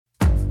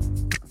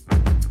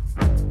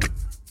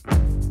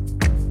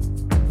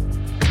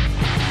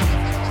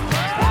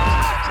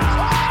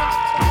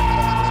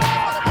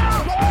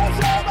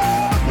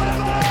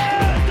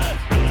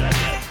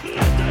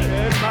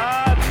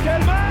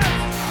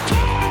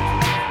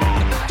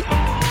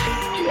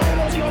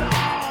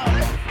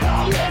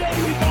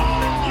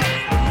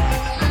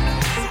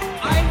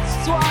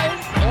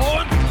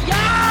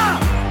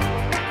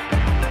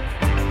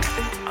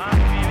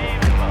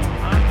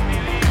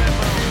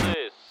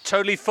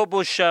Totally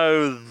Football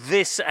Show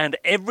this and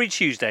every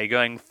Tuesday,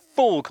 going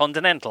full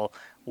continental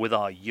with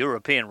our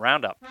European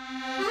roundup.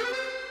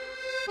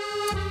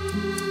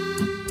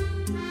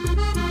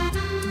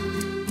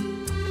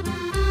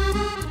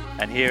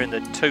 And here in the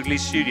Totally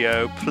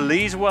studio,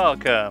 please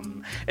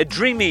welcome a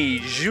dreamy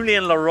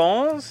Julien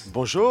Laurens.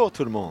 Bonjour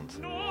tout le monde.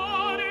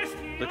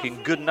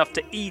 Looking good enough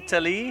to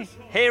Italy,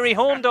 Hairy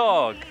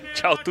Horndog.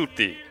 Ciao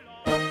tutti.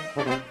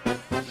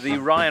 The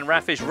Ryan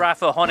Raffish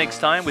Rafa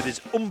Honigstein with his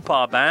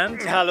Umpa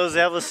band. Hallo,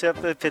 servus,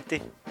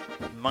 Pitti.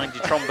 Mind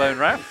your trombone,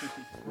 Raf.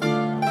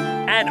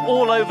 And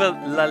all over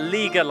La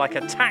Liga like a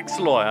tax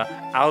lawyer,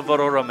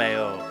 Alvaro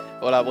Romeo.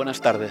 Hola,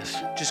 buenas tardes.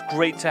 Just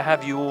great to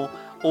have you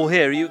all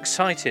here. Are you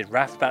excited,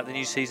 Raf, about the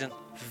new season?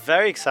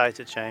 Very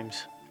excited,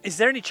 James. Is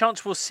there any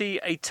chance we'll see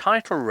a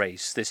title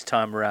race this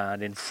time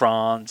around in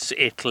France,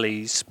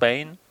 Italy,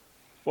 Spain?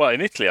 Well,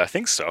 in Italy, I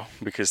think so,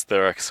 because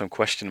there are some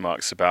question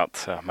marks about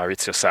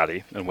Maurizio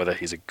Sarri and whether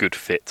he's a good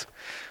fit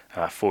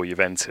for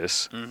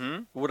Juventus.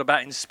 Mm-hmm. What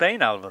about in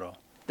Spain, Alvaro?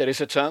 There is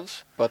a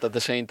chance, but at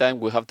the same time,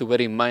 we have to bear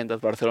in mind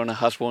that Barcelona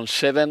has won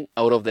 7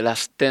 out of the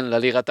last 10 La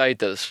Liga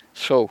titles.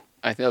 So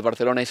I think that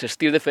Barcelona is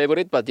still the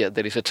favourite, but yeah,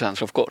 there is a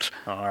chance, of course.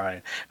 All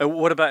right.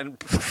 What about in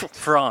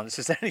France?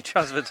 Is there any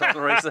chance of a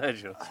title race there,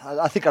 Jules?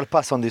 I think I'll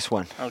pass on this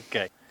one.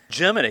 Okay.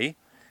 Germany.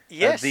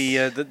 Yes.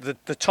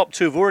 The top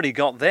two have already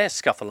got their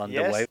scuffle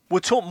underway. Yes. We'll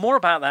talk more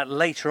about that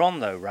later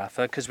on, though,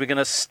 Rafa, because we're going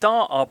to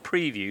start our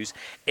previews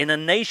in a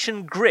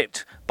nation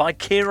gripped by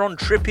Kieran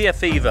Trippier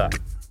fever.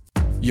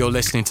 You're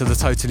listening to the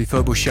Totally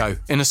Football Show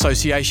in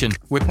association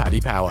with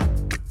Paddy Power.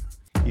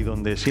 Y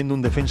donde, siendo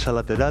un defensa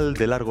lateral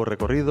de largo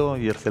recorrido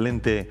y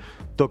excelente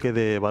toque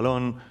de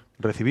balón,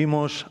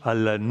 recibimos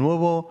al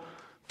nuevo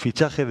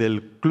fichaje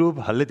del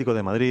Club Atlético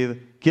de Madrid,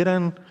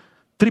 Kieran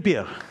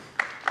Trippier.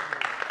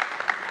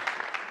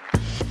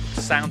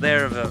 Sound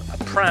there of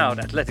a proud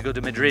Atletico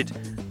de Madrid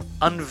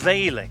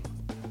unveiling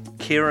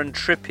Kieran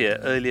Trippier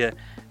earlier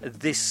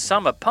this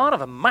summer, part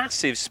of a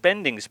massive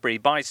spending spree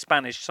by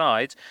Spanish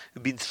sides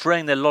who've been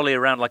throwing their lolly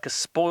around like a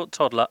spoilt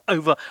toddler.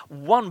 Over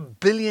 €1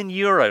 billion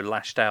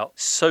lashed out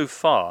so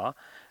far.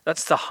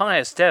 That's the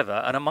highest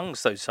ever, and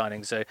amongst those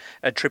signings,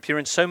 Trippier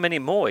and so many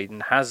more,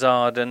 Eden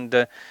Hazard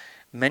and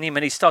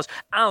many stars.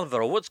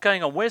 Alvaro, what's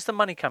going on? Where's the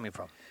money coming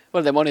from?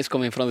 Well, the money is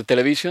coming from the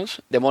televisions.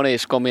 The money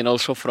is coming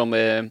also from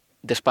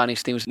the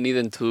Spanish teams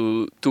needing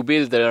to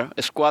build their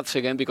squads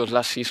again, because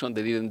last season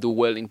they didn't do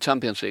well in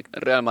Champions League.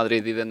 Real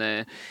Madrid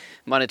didn't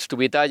manage to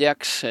beat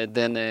Ajax.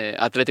 Then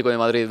Atletico de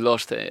Madrid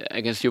lost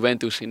against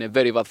Juventus in a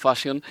very bad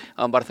fashion.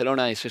 And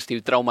Barcelona is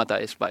still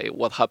traumatized by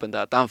what happened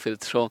at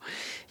Anfield. So,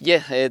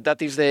 yeah, that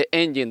is the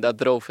engine that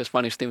drove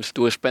Spanish teams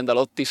to spend a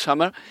lot this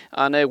summer.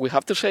 And we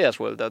have to say as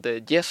well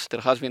that, yes, there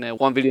has been a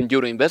 €1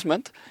 billion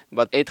investment,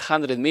 but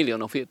 800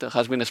 million of it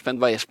has been spent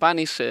by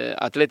Spanish,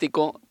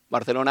 Atletico,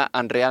 Barcelona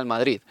and Real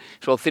Madrid.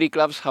 So 3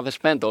 clubs have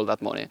spent all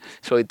that money.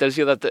 So it tells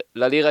you that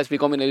La Liga is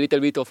becoming a little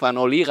bit of an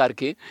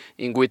oligarchy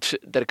in which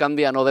there can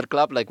be another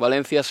club like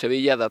Valencia,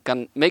 Sevilla that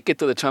can make it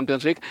to the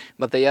Champions League,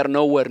 but they are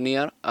nowhere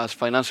near as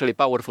financially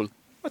powerful.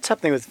 What's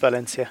happening with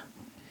Valencia?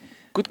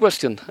 Good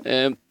question.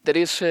 There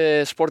is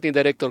a sporting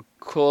director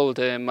called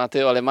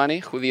Matteo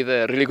Alemany who did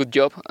a really good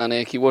job, and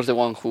he was the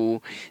one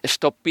who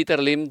stopped Peter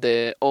Lim,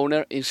 the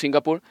owner in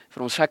Singapore,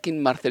 from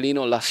sacking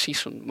Marcelino last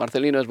season.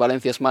 Marcelino is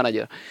Valencia's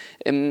manager.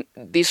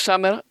 This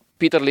summer,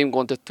 Peter Lim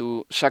wanted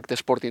to sack the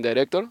sporting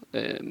director,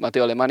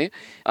 Matteo Alemany,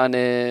 and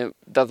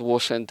that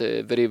wasn't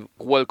very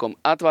welcome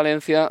at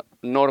Valencia,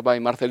 nor by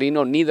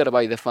Marcelino, neither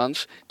by the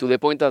fans, to the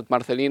point that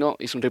Marcelino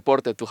is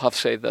reported to have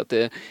said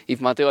that if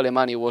Matteo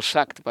Alemany was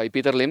sacked by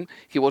Peter Lim,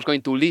 he was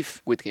going to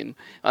live with him.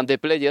 And the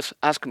players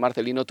asked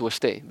Marcelino to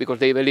stay because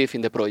they believe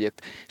in the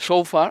project.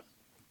 So far,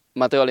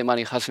 Matteo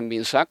Alemany hasn't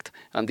been sacked,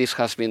 and this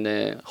has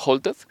been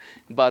halted,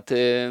 but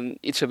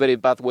it's a very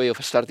bad way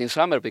of starting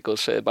summer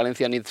because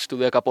Valencia needs to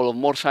do a couple of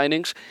more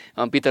signings,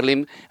 and Peter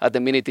Lim at the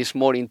minute is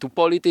more into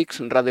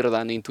politics rather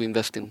than into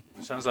investing.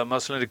 Sounds like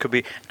Marcelino could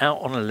be out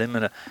on a limb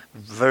in a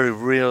very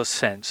real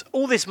sense.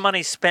 All this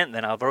money spent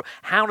then, Alvaro,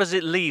 how does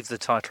it leave the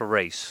title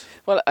race?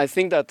 Well, I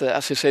think that,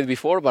 as I said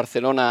before,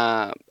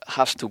 Barcelona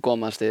has to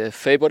come as the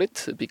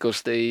favourite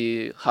because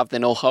they have the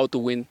know-how to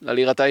win La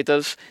Liga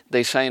titles.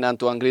 They sign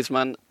Antoine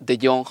Griezmann, De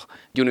Jong,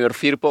 Junior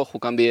Firpo, who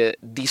can be a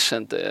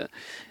decent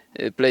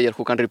player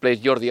who can replace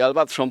Jordi Alba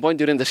at some point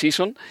during the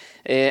season,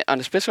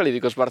 and especially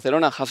because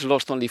Barcelona has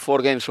lost only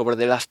 4 games over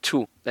the last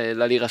 2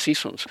 La Liga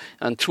seasons,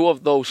 and 2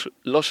 of those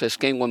losses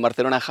came when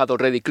Barcelona had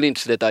already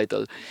clinched the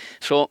title.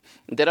 So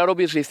there are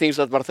obviously things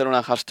that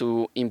Barcelona has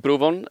to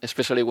improve on,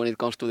 especially when it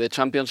comes to the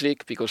Champions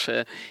League, because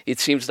it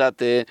seems that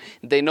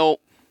they know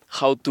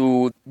how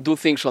to do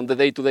things on the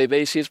day-to-day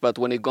basis, but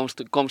when it comes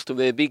to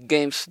the big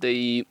games,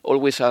 they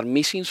always are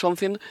missing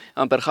something,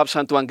 and perhaps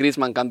Antoine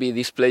Griezmann can be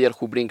this player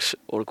who brings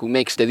or who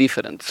makes the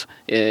difference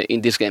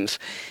in these games.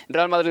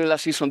 Real Madrid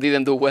last season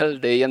didn't do well.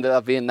 They ended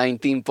up being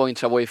 19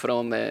 points away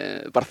from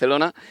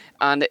Barcelona,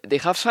 and they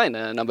have signed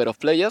a number of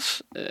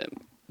players,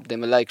 the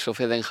likes of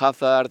Eden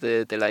Hazard,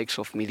 the likes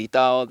of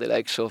Militao, the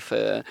likes of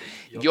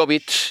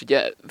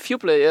Jovic, few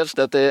players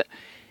that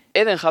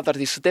Eden Hazard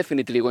is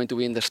definitely going to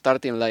be in the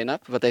starting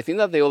lineup, but I think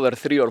that the other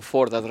 3 or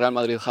 4 that Real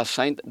Madrid has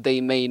signed,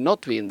 they may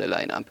not be in the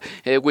lineup,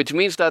 which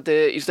means that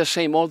it's the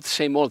same old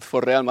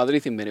for Real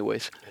Madrid in many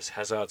ways. Has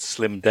Hazard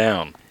slimmed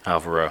down,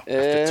 Alvaro,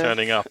 after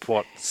turning up,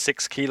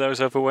 6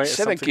 kilos overweight?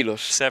 7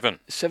 kilos. 7.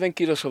 7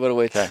 kilos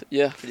overweight. Okay.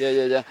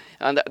 Yeah.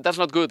 And that's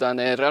not good. And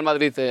Real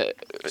Madrid...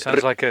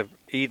 Sounds like a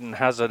Eden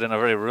Hazard in a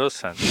very real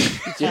sense.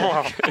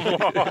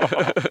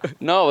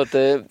 No, but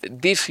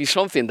this is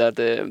something that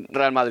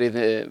Real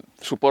Madrid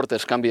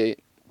supporters can be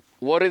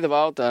worried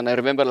about. And I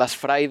remember last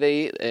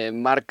Friday,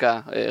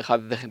 Marca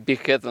had the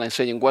big headline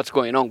saying what's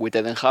going on with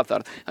Eden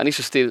Hazard, and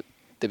it's still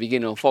the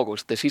beginning of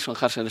August. The season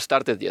hasn't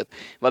started yet,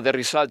 but the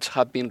results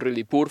have been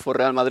really poor for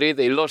Real Madrid.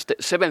 They lost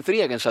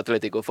 7-3 against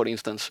Atletico, for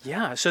instance.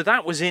 Yeah, so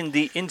that was in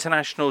the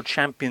International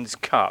Champions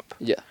Cup.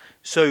 Yeah.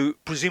 So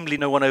presumably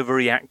no one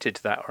overreacted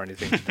to that or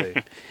anything, did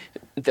they?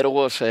 There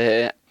was,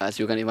 as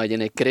you can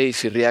imagine, a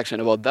crazy reaction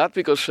about that,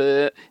 because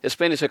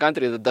Spain is a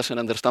country that doesn't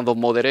understand of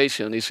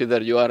moderation. It's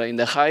either you are in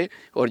the high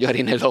or you are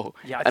in the low.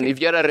 Yeah, and if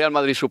you're a Real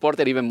Madrid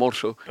supporter, even more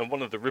so. And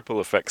one of the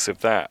ripple effects of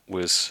that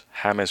was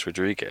James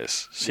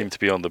Rodriguez seemed to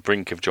be on the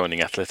brink of joining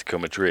Atletico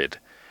Madrid.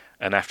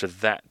 And after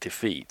that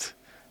defeat,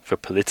 for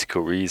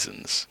political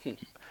reasons,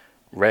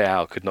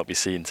 Real could not be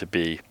seen to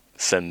be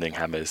sending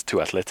James to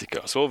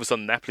Atletico. So all of a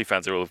sudden Napoli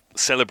fans are all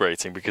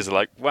celebrating because they're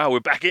like, wow, we're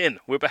back in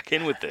with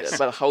this.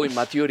 But how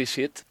immature is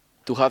it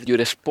to have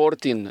your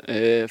sporting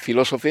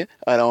philosophy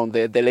around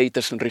the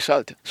latest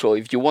result? So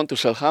if you want to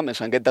sell James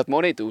and get that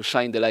money to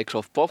sign the likes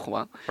of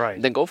Pogba,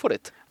 then go for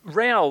it.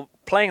 Real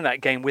playing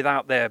that game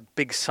without their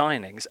big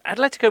signings.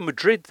 Atletico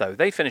Madrid, though,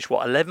 they finished,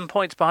 11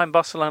 points behind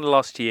Barcelona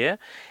last year?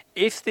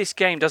 If this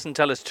game doesn't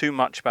tell us too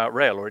much about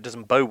Real, or it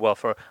doesn't bode well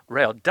for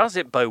Real, does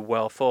it bode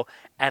well for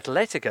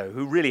Atletico,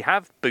 who really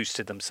have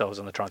boosted themselves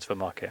on the transfer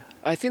market?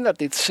 I think that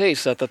it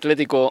says that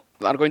Atletico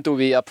are going to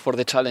be up for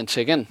the challenge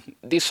again.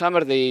 This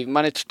summer they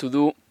managed to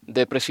do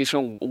the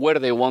pre-season where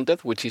they wanted,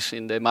 which is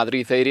in the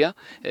Madrid area.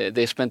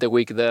 They spent a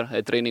week there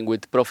training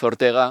with Profe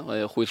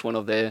Ortega, who is one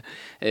of the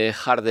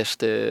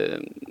hardest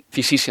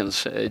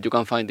physicians you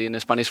can find in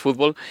Spanish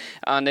football.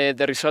 And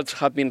the results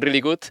have been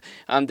really good.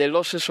 And the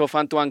losses of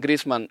Antoine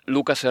Griezmann,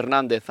 Lucas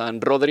Hernandez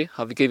and Rodri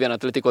have given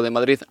Atletico de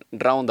Madrid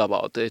round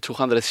about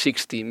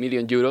 260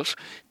 million euros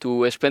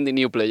to spend in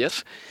new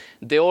players.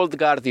 The old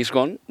guard is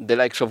gone. The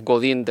likes of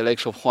Godin, the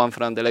likes of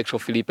Juanfran, the likes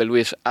of Felipe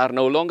Luis are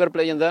no longer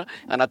playing there.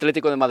 And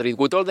Atletico de Madrid,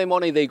 with all the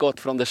money they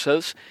got from the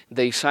sales,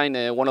 they signed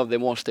one of the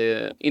most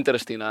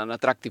interesting and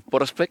attractive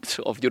prospects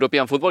of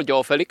European football,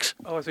 Joao Felix.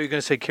 Oh, I thought you were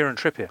going to say Kieran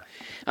Trippier.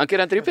 And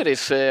Kieran Trippier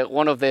is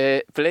one of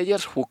the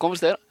players who comes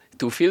there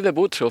to fill the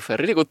boots of a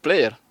really good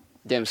player,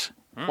 James.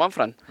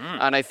 Juanfran.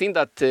 And I think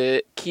that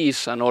he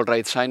is an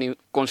all-right signing,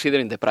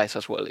 considering the price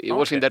as well. It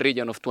was in the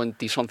region of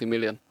 20-something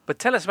million. But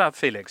tell us about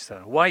Felix,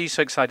 though. Why are you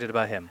so excited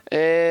about him?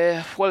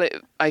 Well,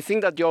 I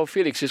think that Joao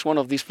Felix is one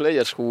of these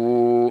players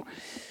who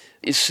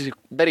is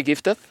very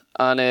gifted,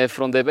 and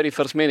from the very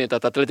first minute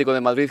at Atletico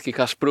de Madrid he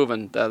has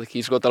proven that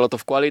he's got a lot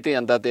of quality,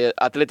 and that the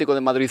Atletico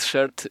de Madrid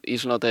shirt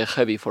is not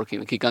heavy for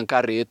him. He can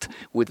carry it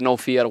with no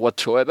fear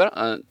whatsoever,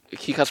 and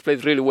he has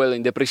played really well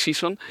in the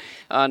pre-season.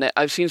 And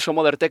I've seen some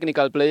other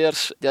technical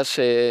players just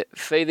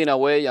fading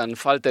away and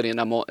faltering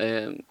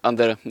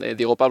under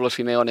Diego Pablo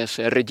Simeone's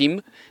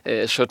regime,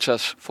 such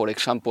as, for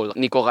example,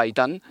 Nico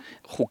Gaitán,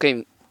 who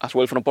came as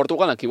well from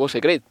Portugal, and he was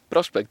a great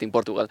prospect in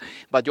Portugal.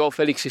 But Joao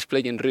Felix is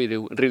playing really,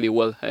 really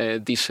well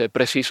this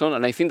pre-season,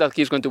 and I think that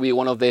he's going to be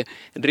one of the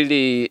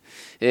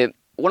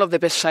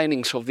best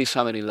signings of this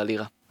summer in La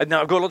Liga.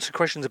 Now, I've got lots of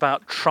questions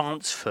about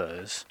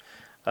transfers.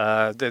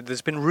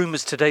 There's been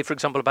rumours today, for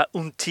example, about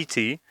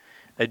Umtiti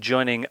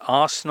joining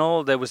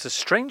Arsenal. There was a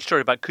strange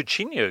story about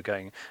Coutinho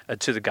going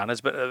to the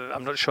Gunners, but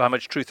I'm not sure how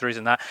much truth there is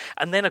in that.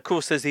 And then, of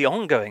course, there's the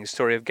ongoing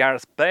story of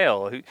Gareth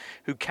Bale,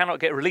 who cannot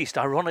get released,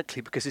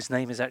 ironically, because his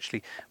name is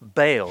actually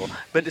Bale.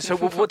 But so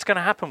what's going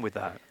to happen with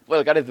that?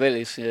 Well, Gareth Bale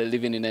is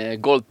living in a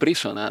gold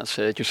prison, as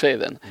you say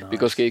then,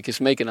 because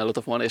he's making a lot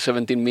of money,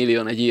 17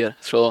 million a year.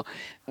 So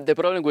the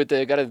problem with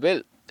Gareth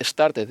Bale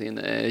started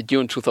in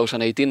June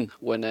 2018,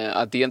 when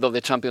at the end of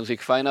the Champions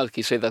League final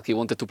he said that he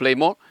wanted to play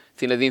more.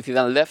 Zinedine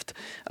Zidane left,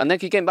 and then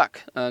he came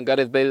back. And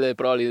Gareth Bale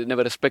probably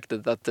never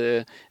expected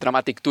that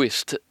dramatic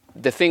twist.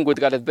 The thing with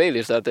Gareth Bale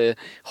is that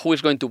who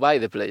is going to buy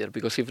the player?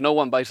 Because if no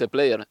one buys the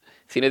player,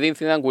 Zinedine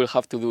Zidane will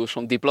have to do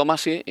some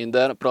diplomacy in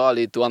there,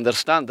 probably to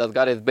understand that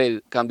Gareth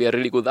Bale can be a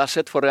really good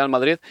asset for Real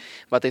Madrid.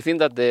 But I think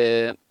that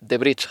the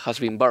bridge has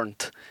been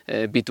burnt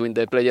between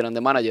the player and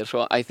the manager.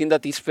 So I think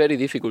that it's very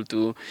difficult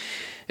to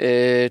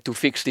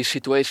fix this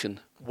situation.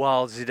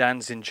 While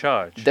Zidane's in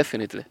charge?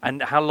 Definitely.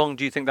 And how long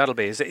do you think that'll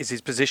be? Is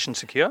his position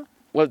secure?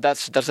 Well,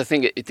 that's the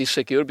thing. It is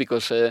secure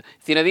because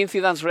Zinedine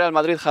Zidane's Real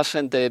Madrid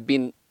hasn't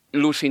been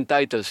losing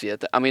titles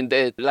yet. I mean,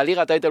 the La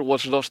Liga title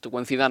was lost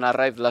when Zidane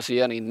arrived last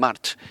year in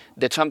March.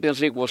 The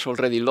Champions League was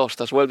already lost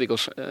as well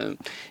because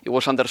it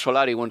was under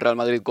Solari when Real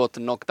Madrid got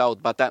knocked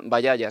out by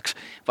Ajax.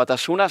 But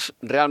as soon as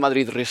Real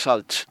Madrid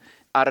results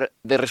are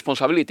the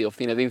responsibility of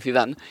Zinedine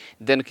Zidane,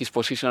 then his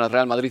position at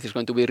Real Madrid is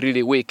going to be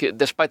really weak,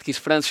 despite his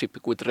friendship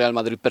with Real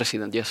Madrid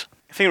president, yes.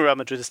 I think Real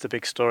Madrid is the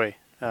big story,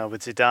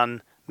 with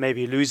Zidane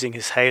maybe losing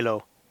his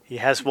halo. He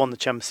has won the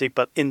Champions League,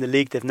 but in the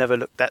league they've never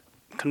looked that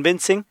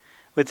convincing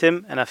with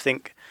him, and I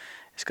think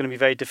it's going to be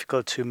very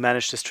difficult to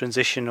manage this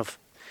transition of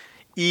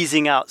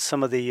easing out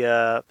some of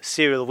the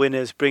serial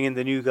winners, bringing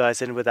the new guys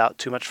in without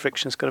too much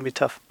friction. Is going to be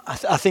tough.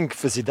 I think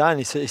for Zidane,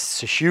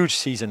 it's a huge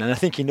season, and I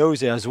think he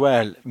knows it as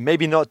well.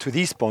 Maybe not to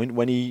this point.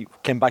 When he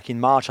came back in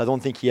March, I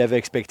don't think he ever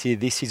expected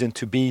this season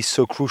to be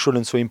so crucial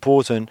and so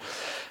important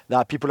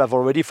that people have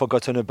already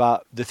forgotten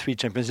about the 3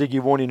 Champions League he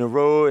won in a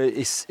row.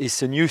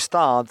 It's a new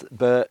start,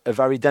 but a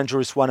very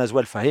dangerous one as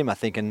well for him, I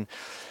think. And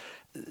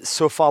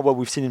so far what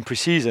we've seen in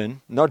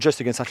pre-season, not just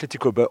against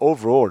Atletico, but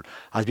overall,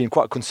 has been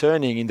quite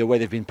concerning in the way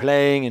they've been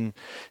playing. And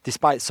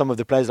despite some of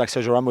the players like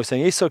Sergio Ramos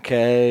saying, it's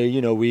okay,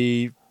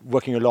 we're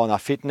working a lot on our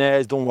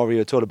fitness, don't worry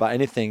at all about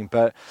anything.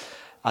 But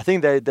I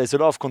think there's a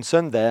lot of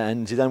concern there,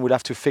 and Zidane will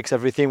have to fix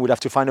everything. We'll have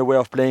to find a way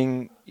of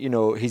playing,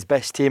 his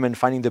best team and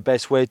finding the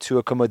best way to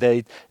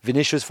accommodate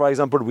Vinicius, for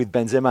example, with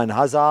Benzema and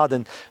Hazard.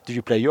 And do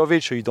you play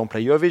Jovic or you don't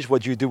play Jovic?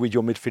 What do you do with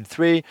your midfield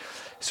 3?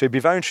 So it'd be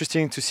very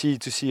interesting to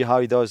see how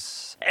he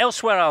does.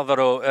 Elsewhere,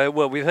 Alvaro,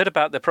 well, we've heard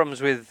about the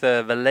problems with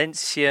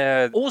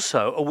Valencia.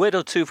 Also, a word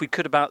or two, if we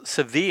could, about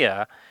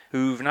Sevilla,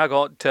 who've now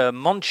got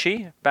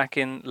Monchi back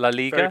in La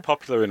Liga. Very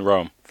popular in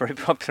Rome. Very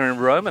popular in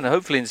Rome, and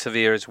hopefully in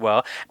Sevilla as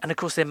well. And of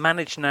course, they're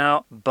managed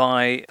now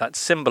by that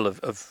symbol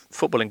of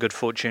football and good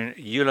fortune,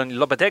 Julen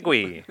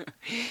Lopetegui.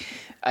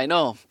 I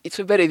know. It's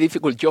a very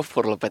difficult job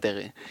for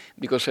Lopetegui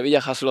because Sevilla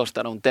has lost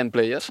around 10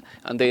 players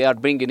and they are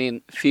bringing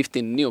in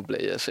 15 new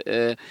players.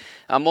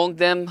 Among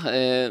them,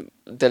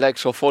 the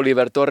likes of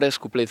Oliver Torres,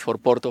 who played for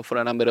Porto for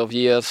a number of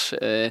years.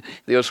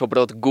 They also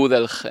brought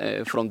Gudel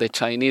from the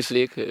Chinese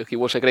league. He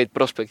was a great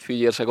prospect a few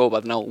years ago,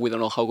 but now we don't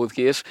know how good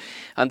he is.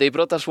 And they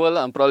brought as well,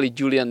 and probably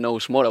Julian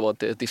knows more about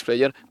this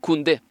player,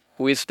 Koundé,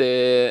 who is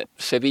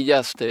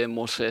Sevilla's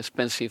most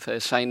expensive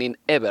signing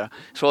ever.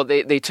 So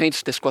they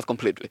changed the squad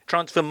completely.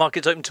 Transfer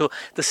market's open until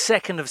the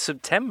 2nd of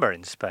September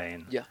in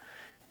Spain. Yeah.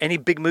 Any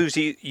big moves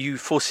you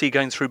foresee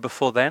going through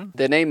before then?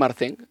 The Neymar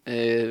thing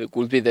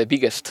will be the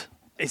biggest.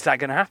 Is that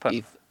going to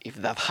happen? If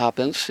that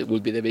happens, it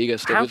will be the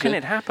biggest. How can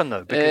it happen,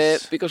 though?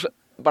 Because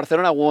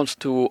Barcelona wants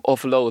to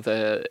offload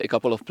a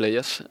couple of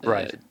players.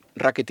 Right.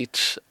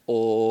 Rakitic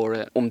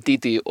or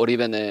Umtiti or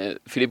even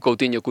Philippe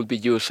Coutinho could be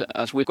used,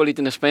 as we call it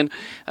in Spain,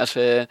 as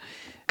a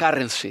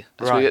currency.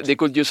 Right. So they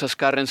could use as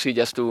currency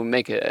just to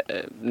make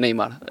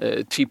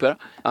Neymar cheaper.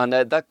 And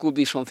that could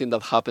be something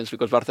that happens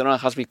because Barcelona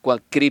has been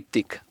quite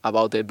cryptic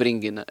about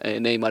bringing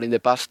Neymar in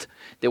the past.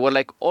 They were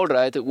like, all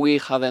right, we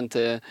haven't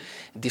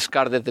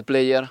discarded the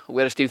player.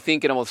 We're still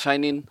thinking about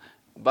signing,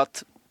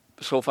 but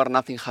so far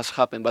nothing has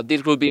happened, but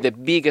this will be the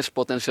biggest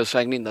potential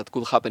signing that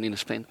could happen in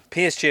Spain.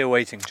 PSG are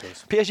waiting,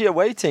 Jules. PSG are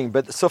waiting,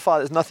 but so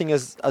far nothing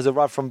has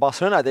arrived from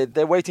Barcelona.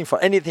 They're waiting for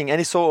anything,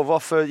 any sort of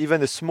offer,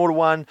 even a small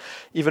one,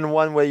 even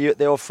one where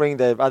they're offering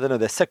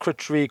their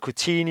secretary,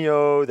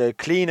 Coutinho, their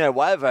cleaner,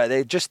 whatever.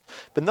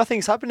 But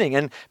nothing's happening.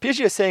 And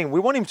PSG are saying,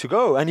 we want him to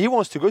go, and he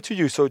wants to go to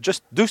you, so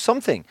just do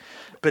something.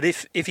 But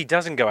if he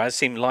doesn't go, as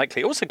seemed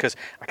likely, also because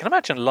I can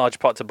imagine large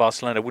parts of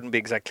Barcelona wouldn't be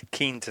exactly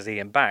keen to see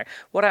him back.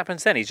 What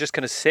happens then? He's just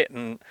going to sit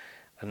and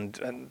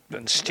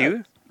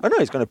stew? Oh no,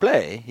 he's going to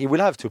play. He will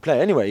have to play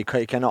anyway.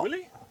 He cannot.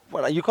 Really?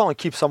 Well, you can't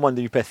keep someone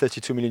that you pay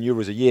 32 million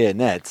euros a year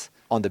net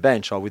on the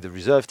bench or with the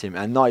reserve team.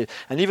 And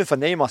even for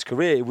Neymar's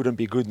career, it wouldn't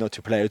be good not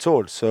to play at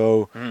all.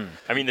 So,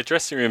 I mean, the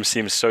dressing room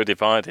seems so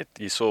divided.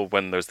 You saw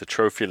when there was the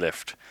trophy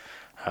lift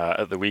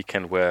at the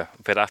weekend where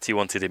Verratti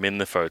wanted him in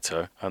the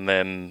photo, and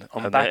then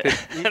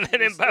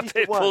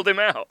Mbappe pulled him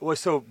out. Well,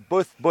 so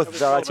both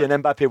Verratti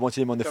and Mbappe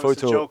wanted him on the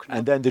photo, joke, no?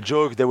 And then the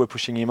joke, they were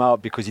pushing him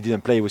out because he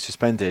didn't play, he was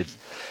suspended.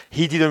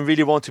 He didn't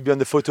really want to be on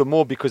the photo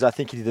more because I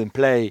think he didn't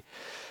play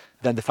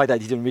than the fact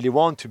that he didn't really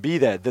want to be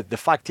there. The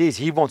fact is,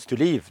 he wants to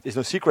leave. There's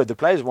no secret. The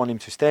players want him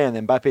to stay,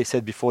 and Mbappe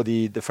said before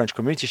the French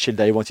Community Shield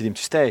that he wanted him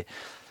to stay.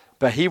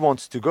 But he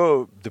wants to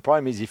go. The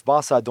problem is if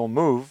Barca don't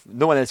move,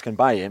 no one else can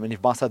buy him. And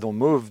if Barca don't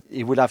move,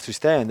 he would have to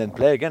stay and then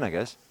play again, I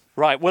guess.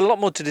 Right, well, a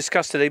lot more to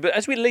discuss today. But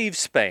as we leave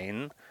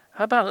Spain,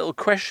 how about a little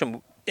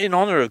question in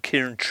honour of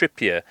Kieran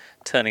Trippier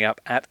turning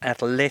up at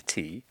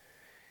Atleti,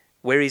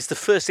 where he's the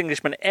first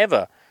Englishman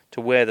ever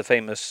to wear the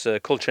famous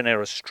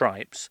Colchonero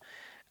stripes,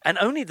 and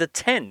only the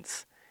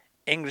 10th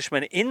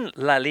Englishman in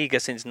La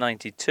Liga since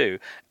 '92.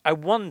 I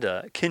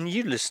wonder, can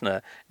you,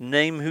 listener,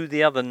 name who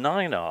the other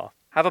 9 are?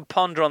 Have a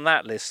ponder on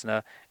that,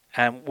 listener,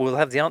 and we'll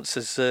have the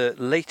answers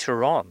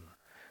later on.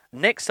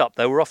 Next up,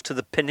 though, we're off to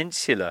the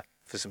Peninsula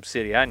for some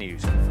Serie A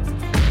news.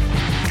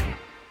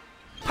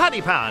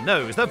 Paddy Power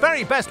knows the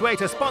very best way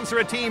to sponsor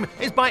a team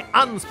is by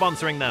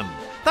unsponsoring them.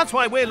 That's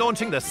why we're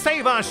launching the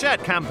Save Our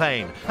Shirt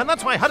campaign, and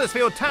that's why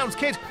Huddersfield Town's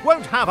kit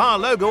won't have our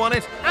logo on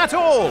it at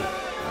all.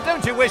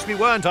 Don't you wish we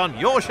weren't on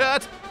your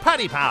shirt?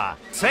 Paddy Power,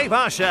 Save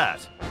Our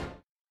Shirt.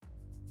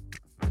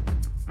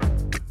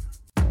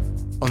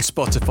 On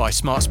Spotify,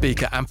 smart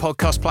speaker and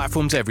podcast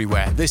platforms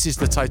everywhere, this is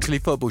the Totally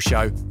Football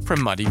Show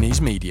from Muddy Knees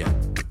Media.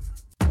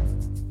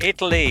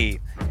 Italy,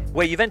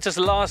 where Juventus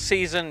last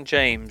season,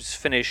 James,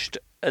 finished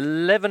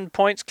 11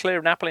 points clear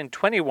of Napoli and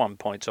 21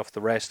 points off the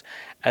rest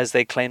as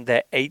they claimed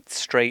their 8th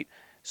straight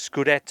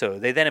Scudetto.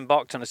 They then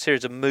embarked on a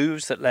series of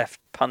moves that left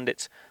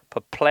pundits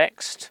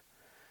perplexed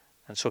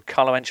and saw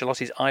Carlo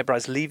Ancelotti's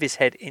eyebrows leave his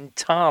head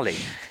entirely,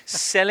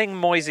 selling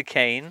Moise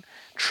Kean,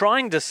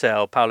 trying to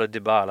sell Paulo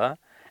Dybala,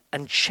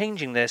 and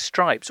changing their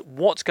stripes.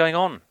 What's going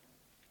on?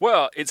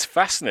 Well, it's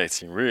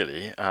fascinating,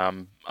 really.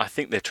 I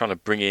think they're trying to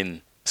bring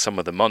in some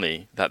of the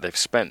money that they've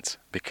spent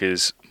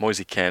because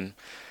Moise Kean,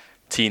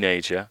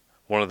 teenager,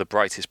 one of the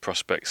brightest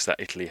prospects that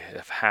Italy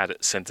have had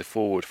at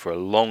centre-forward for a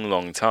long,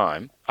 long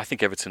time. I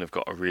think Everton have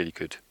got a really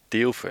good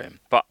deal for him.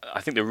 But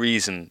I think the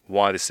reason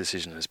why this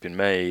decision has been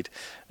made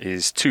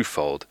is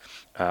twofold.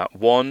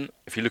 One,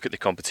 if you look at the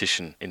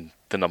competition in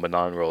the number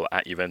 9 role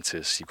at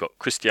Juventus, you've got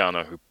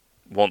Cristiano, who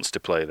wants to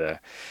play there.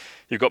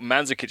 You've got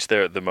Mandzukic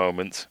there at the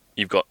moment.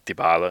 You've got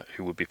Dybala,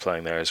 who would be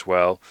playing there as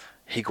well.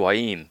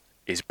 Higuain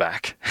is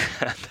back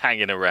and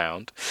hanging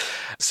around.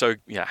 So,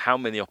 how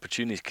many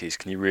opportunities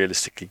can you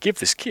realistically give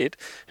this kid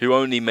who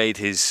only made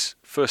his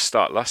first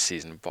start last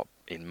season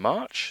in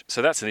March?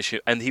 So that's an issue.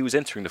 And he was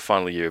entering the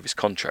final year of his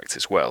contract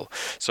as well.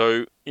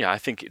 So, I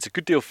think it's a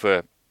good deal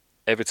for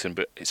Everton,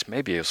 but it's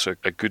maybe also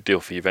a good deal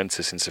for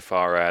Juventus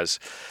insofar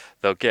as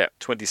they'll get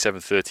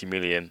 27-30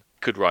 million,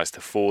 could rise to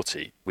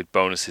 40 with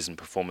bonuses and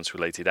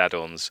performance-related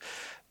add-ons.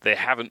 They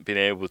haven't been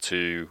able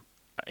to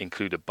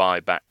include a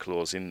buyback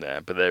clause in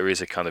there, but there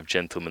is a kind of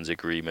gentleman's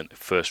agreement,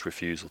 first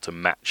refusal to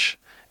match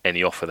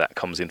any offer that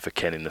comes in for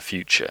Ken in the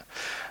future.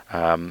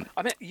 I mean,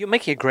 you're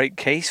making a great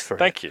case for it.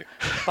 Thank you.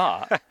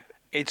 But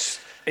it's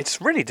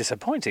really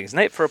disappointing, isn't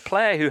it, for a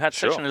player who had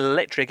such an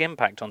electric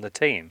impact on the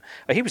team.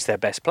 He was their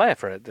best player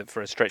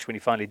for a stretch when he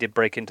finally did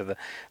break into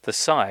the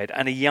side,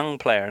 and a young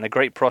player and a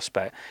great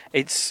prospect.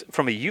 It's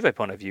from a Juve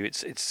point of view,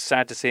 it's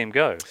sad to see him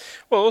go.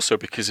 Well, also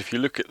because if you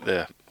look at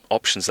the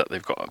options that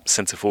they've got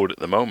centre forward at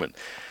the moment,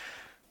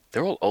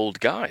 they're all old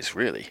guys,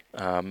 really.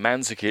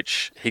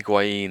 Mandzukic,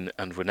 Higuain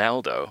and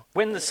Ronaldo.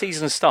 When the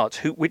season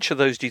starts, which of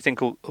those do you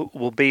think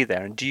will be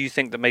there? And do you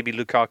think that maybe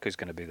Lukaku's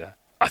going to be there?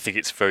 I think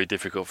it's very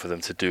difficult for them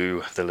to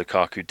do the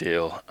Lukaku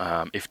deal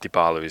if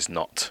Dybala is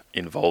not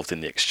involved in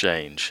the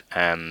exchange.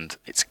 And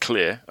it's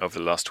clear over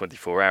the last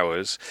 24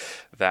 hours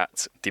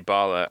that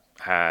Dybala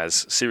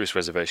has serious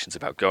reservations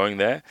about going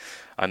there.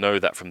 I know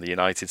that from the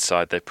United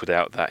side, they've put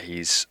out that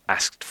he's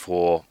asked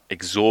for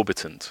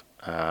exorbitant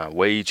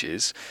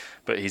wages,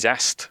 but he's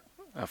asked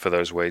for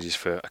those wages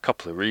for a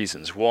couple of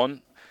reasons.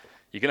 One,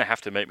 you're going to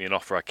have to make me an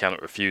offer I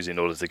cannot refuse in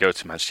order to go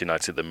to Manchester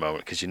United at the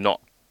moment, because you're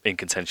not in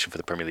contention for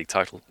the Premier League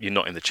title. You're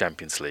not in the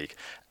Champions League.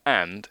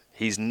 And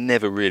he's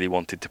never really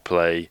wanted to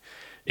play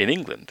in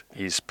England.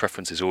 His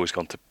preference has always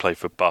gone to play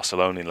for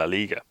Barcelona in La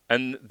Liga.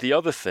 And the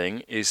other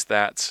thing is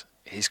that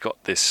he's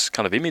got this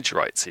kind of image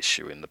rights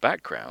issue in the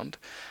background,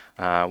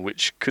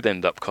 which could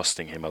end up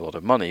costing him a lot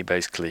of money.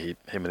 Basically,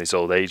 him and his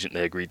old agent,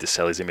 they agreed to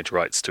sell his image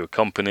rights to a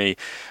company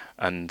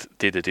and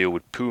did a deal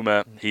with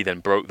Puma. He then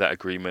broke that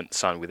agreement,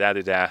 signed with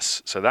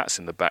Adidas. So that's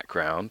in the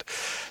background.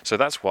 So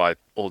that's why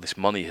all this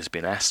money has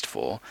been asked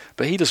for.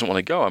 But he doesn't want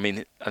to go. I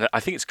mean, I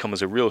think it's come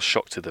as a real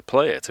shock to the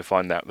player to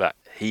find out that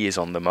he is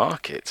on the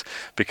market,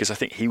 because I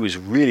think he was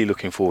really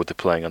looking forward to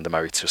playing under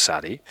Maurizio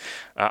Sarri.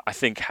 I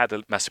think had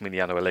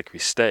Massimiliano Allegri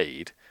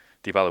stayed,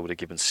 Dybala would have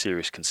given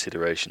serious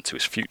consideration to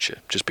his future,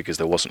 just because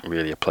there wasn't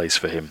really a place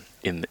for him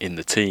in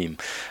the team.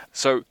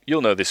 So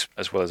you'll know this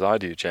as well as I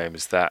do,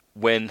 James, that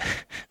when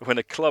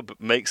a club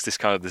makes this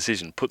kind of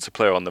decision, puts a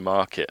player on the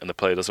market and the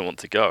player doesn't want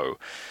to go,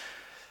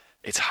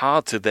 it's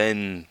hard to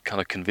then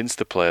kind of convince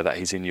the player that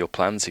he's in your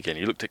plans again.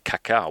 You looked at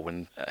Kaká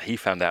when he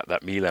found out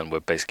that Milan were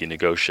basically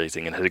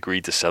negotiating and had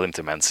agreed to sell him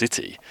to Man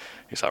City.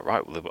 He's like,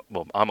 right,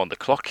 well, I'm on the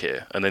clock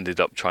here, and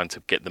ended up trying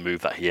to get the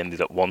move that he ended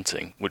up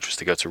wanting, which was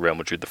to go to Real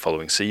Madrid the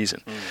following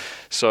season.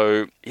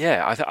 So,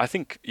 yeah, I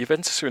think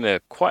Juventus are in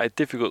quite a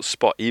difficult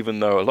spot, even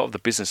though a lot of the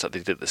business that they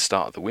did at the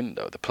start of the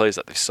window, the players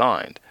that they've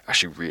signed, are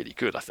actually really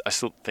good. I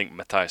still think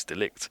Matthias de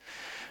Ligt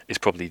is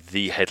probably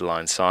the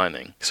headline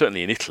signing,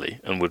 certainly in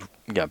Italy, and would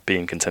be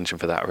in contention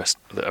for that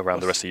around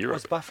the rest of Europe.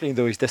 What's baffling,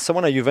 though, is there's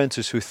someone at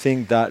Juventus who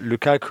think that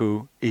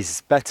Lukaku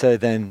is better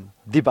than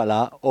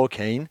Dybala or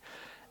Kane,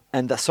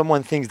 and that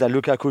someone thinks that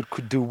Lukaku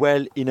could do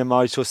well in a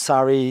Maurizio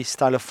Sarri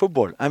style of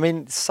football. I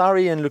mean,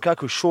 Sarri and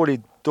Lukaku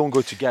surely don't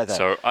go together.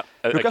 So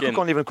Lukaku again,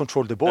 can't even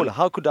control the ball.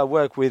 How could that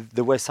work with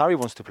the way Sarri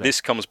wants to play?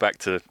 This comes back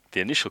to the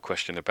initial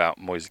question about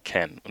Moise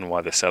Kean and why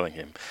they're selling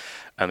him.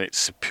 And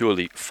it's a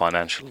purely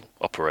financial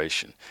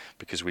operation.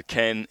 Because with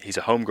Ken, he's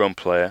a homegrown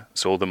player,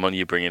 so all the money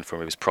you bring in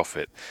from him is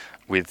profit.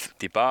 With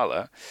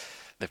Dybala,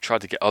 they've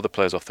tried to get other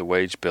players off the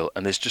wage bill,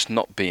 and there's just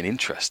not been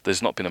interest.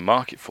 There's not been a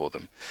market for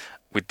them.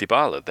 With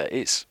Dybala, there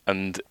is.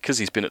 And because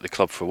he's been at the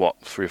club for,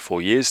 3 or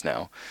 4 years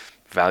now,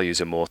 values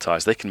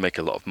amortised, they can make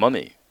a lot of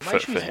money for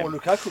him. More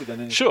Lukaku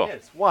than anything Sure.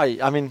 else. Why?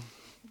 I mean,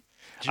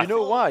 do you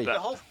know why?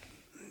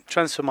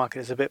 transfer market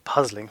is a bit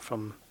puzzling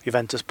from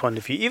Juventus' point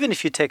of view. Even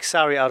if you take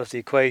Sarri out of the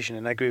equation,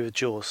 and I agree with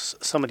Jules,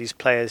 some of these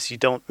players, you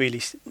don't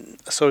really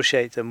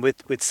associate them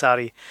with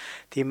Sarri.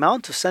 The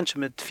amount of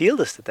central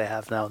midfielders that they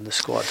have now in the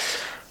squad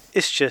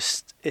is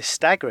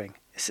staggering.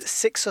 Is it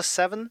 6 or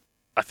 7?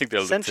 I think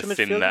they'll look to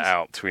thin that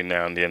out between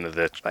now and the end of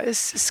the...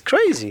 It's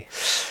crazy.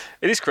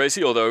 It is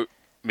crazy, although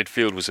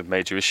midfield was a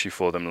major issue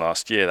for them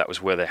last year. That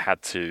was where they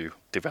had to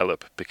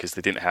develop because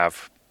they didn't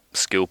have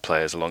skilled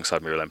players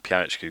alongside Miralem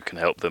Pjanic who can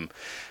help them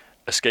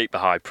escape the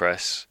high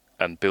press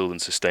and build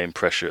and sustain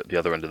pressure at the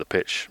other end of the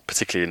pitch,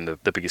 particularly in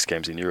the biggest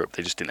games in Europe.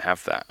 They just didn't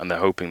have that, and they're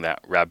hoping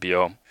that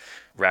Rabiot,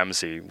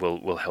 Ramsey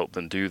will help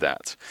them do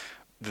that.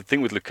 The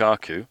thing with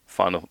Lukaku,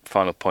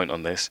 final point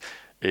on this,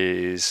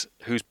 is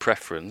whose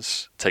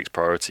preference takes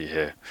priority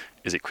here?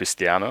 Is it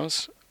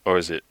Cristiano's or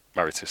is it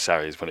Maurizio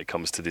Sarri's when it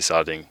comes to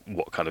deciding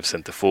what kind of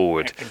centre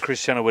forward? And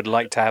Cristiano would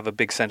like to have a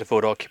big centre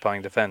forward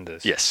occupying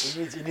defenders. Yes.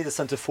 He needs a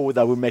centre forward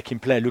that will make him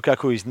play.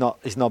 Lukaku is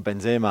not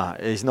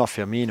Benzema, he's not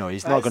Firmino,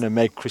 he's not going to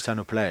make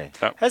Cristiano play.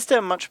 No. Has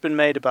there much been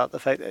made about the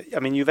fact that,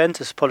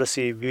 Juventus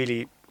policy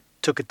really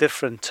took a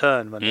different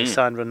turn when they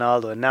signed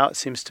Ronaldo, and now it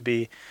seems to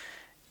be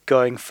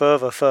going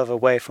further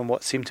away from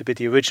what seemed to be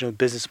the original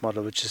business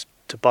model, which is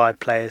to buy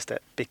players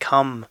that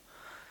become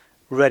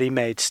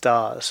ready-made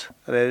stars.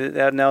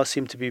 They now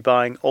seem to be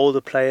buying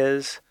older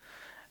players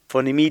for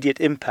an immediate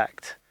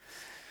impact,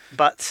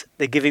 but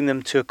they're giving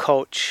them to a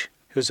coach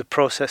who's a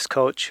process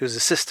coach, who's a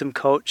system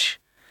coach,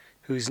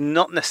 who's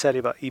not necessarily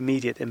about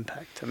immediate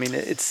impact.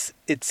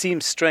 It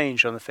seems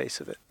strange on the face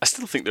of it. I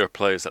still think there are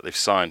players that they've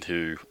signed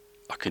who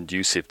are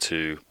conducive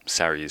to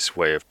Sarri's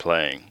way of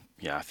playing.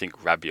 Yeah, I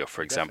think Rabiot,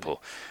 for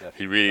example,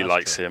 he really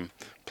likes him,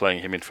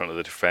 playing him in front of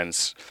the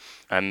defence.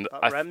 And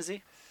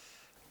Ramsey?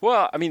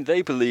 Well,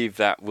 they believe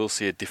that we'll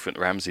see a different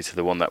Ramsey to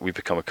the one that we've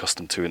become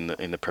accustomed to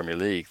in the Premier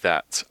League,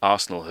 that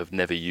Arsenal have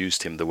never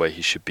used him the way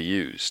he should be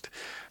used.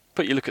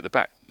 But you look at the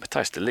back,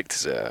 Matthijs de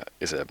Ligt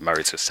is a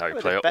Maurizio Sarri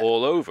player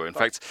all over. In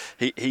fact,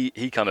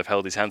 he kind of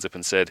held his hands up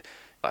and said,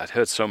 I'd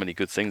heard so many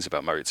good things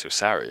about Maurizio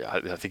Sarri.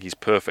 I think he's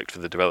perfect for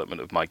the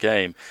development of my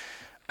game.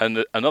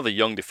 And another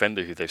young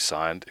defender who they've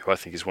signed, who I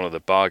think is one of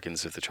the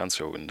bargains of the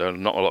transfer window,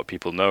 not a lot of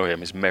people know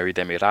him, is Merih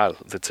Demiral,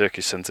 the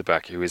Turkish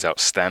centre-back, who is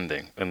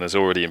outstanding and has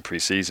already in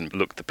pre-season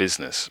looked the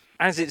business.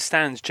 As it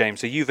stands,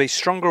 James, are Juve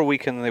stronger or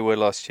weaker than they were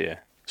last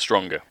year?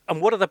 Stronger.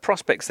 And what are the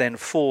prospects then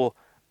for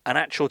an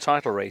actual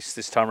title race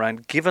this time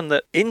around, given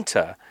that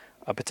Inter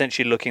are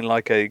potentially looking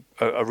like a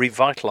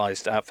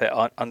revitalised outfit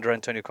under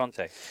Antonio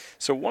Conte?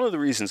 So one of the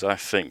reasons I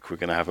think we're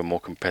going to have a more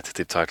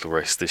competitive title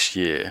race this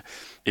year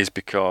is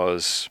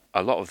because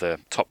a lot of the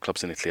top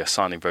clubs in Italy are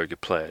signing very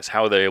good players.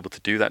 How are they able to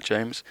do that,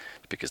 James?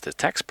 Because there's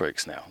tax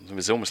breaks now.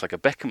 There's almost like a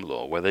Beckham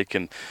law where they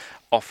can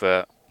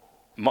offer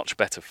much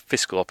better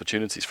fiscal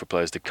opportunities for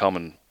players to come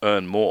and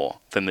earn more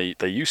than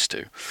they used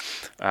to.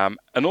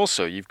 And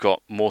also you've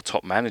got more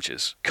top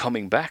managers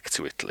coming back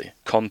to Italy.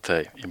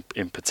 Conte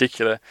in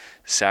particular,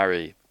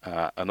 Sarri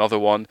another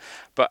one.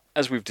 But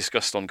as we've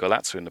discussed on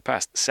Golazzo in the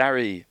past,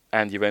 Sarri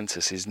and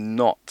Juventus is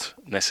not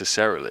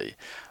necessarily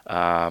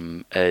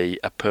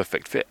a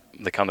perfect fit,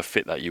 the kind of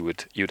fit that you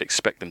would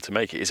expect them to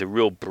make. It is a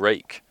real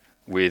break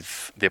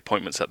with the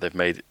appointments that they've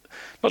made,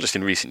 not just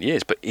in recent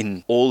years, but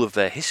in all of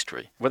their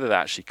history. Whether that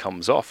actually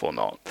comes off or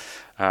not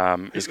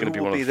is going to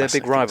be one of the their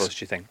big rivals,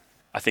 do you think?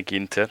 I think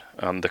Inter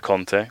under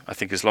Conte. I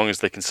think as long as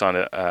they can sign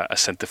a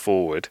centre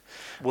forward.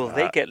 Will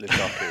they get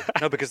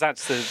Lukaku? No, because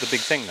that's the big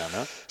thing now,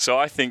 no? So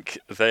I think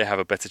they have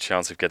a better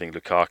chance of getting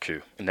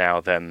Lukaku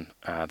now than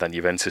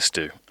Juventus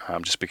do,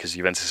 just because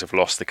Juventus have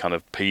lost the kind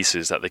of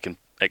pieces that they can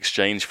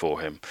exchange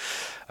for him.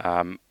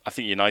 I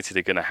think United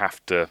are going to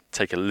have to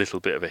take a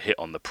little bit of a hit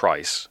on the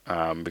price,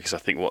 because I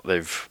think what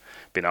they've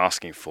been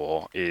asking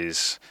for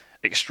is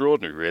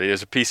extraordinary, really.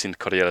 There's a piece in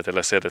Corriere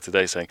della Sera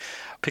today saying,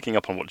 picking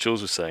up on what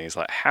Jules was saying, is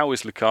like, how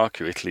is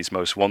Lukaku Italy's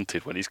most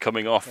wanted when he's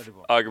coming off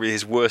arguably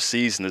his worst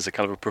season as a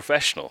kind of a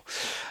professional?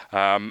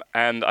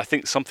 And I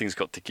think something's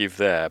got to give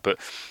there. But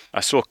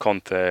I saw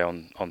Conte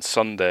on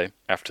Sunday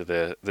after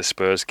the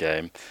Spurs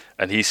game,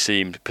 and he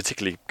seemed,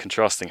 particularly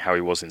contrasting how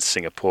he was in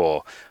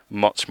Singapore,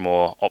 much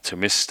more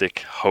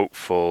optimistic,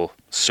 hopeful,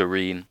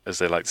 serene, as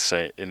they like to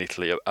say in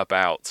Italy,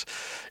 about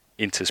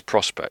Inter's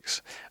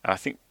prospects. And I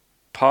think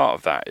part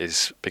of that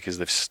is because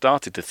they've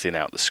started to thin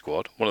out the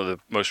squad. One of the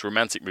most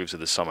romantic moves of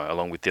the summer,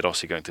 along with De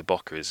Rossi going to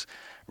Boca, is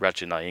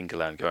Radja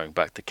Nainggolan going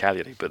back to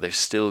Cagliari. But they've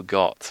still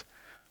got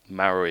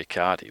Mauro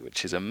Icardi,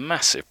 which is a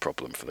massive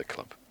problem for the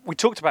club. We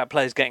talked about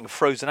players getting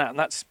frozen out,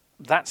 and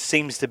that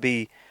seems to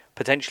be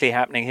potentially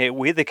happening here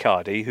with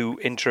Icardi, who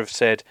Inter have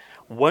said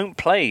won't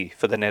play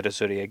for the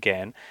Nerazzurri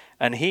again.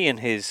 And he and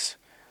his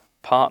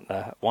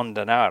partner,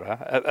 Wanda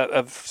Nara,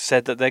 have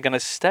said that they're going to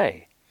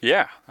stay.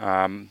 Yeah.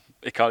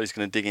 Icardi's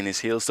going to dig in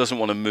his heels, doesn't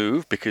want to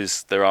move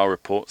because there are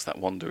reports that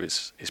Wanda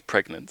is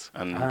pregnant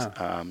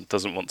and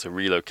doesn't want to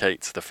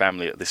relocate the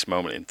family at this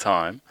moment in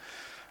time.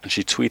 And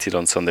she tweeted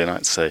on Sunday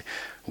night to say,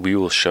 "We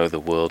will show the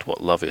world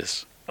what love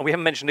is." And we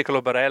haven't mentioned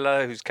Nicolo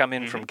Barella, who's come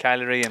in from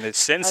Cagliari. And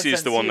Sensi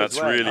is the one that's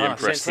really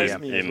impressive.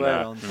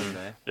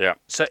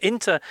 So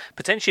Inter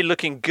potentially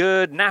looking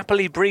good.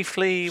 Napoli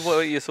briefly. What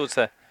are your thoughts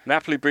there?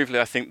 Napoli briefly,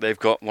 I think they've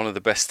got one of the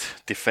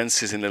best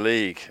defences in the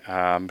league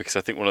because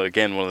I think one of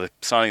the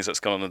signings that's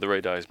gone under the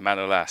radar is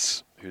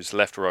Manolas, who's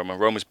left Roma.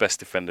 Roma's best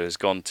defender has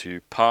gone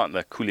to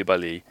partner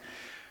Koulibaly,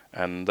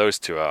 and those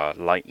two are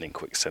lightning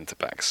quick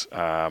centre-backs.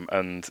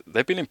 And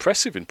they've been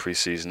impressive in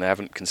pre-season. They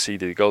haven't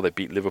conceded a goal. They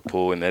beat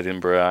Liverpool in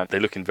Edinburgh. They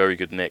look in very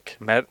good nick.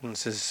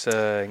 Mertens is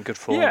in good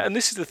form. Yeah, and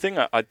this is the thing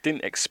I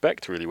didn't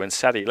expect, really. When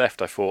Sarri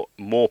left, I thought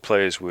more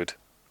players would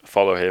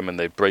follow him and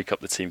they'd break up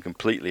the team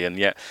completely. And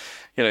yet,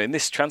 in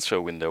this transfer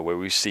window where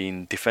we've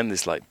seen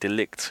defenders like De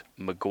Ligt,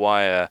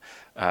 Maguire,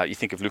 you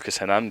think of Lucas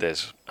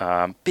Hernandez,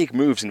 big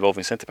moves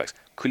involving centre-backs.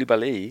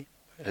 Koulibaly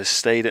has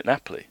stayed at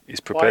Napoli. He's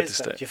prepared to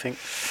stay. Why is that, do you think?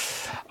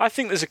 I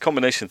think there's a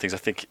combination of things. I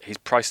think he's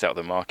priced out of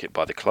the market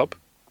by the club.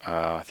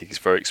 I think he's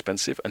very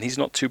expensive, and he's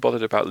not too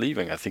bothered about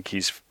leaving. I think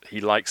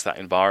he likes that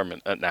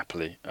environment at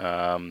Napoli.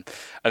 And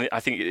I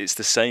think it's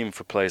the same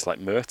for players like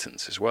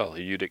Mertens as well,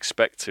 who you'd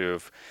expect to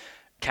have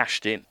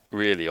cashed in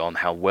really on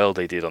how well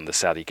they did on the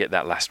Saudi, get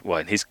that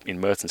in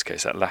Mertens'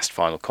 case, that last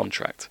final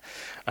contract.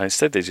 And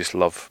instead they just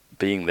love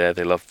being there.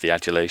 They love the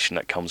adulation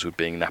that comes with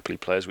being Napoli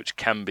players, which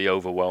can be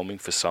overwhelming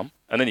for some.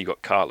 And then you've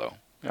got Carlo.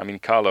 I mean,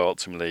 Carlo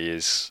ultimately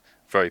is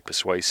very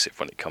persuasive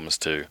when it comes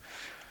to,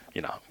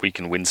 we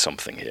can win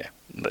something here.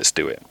 Let's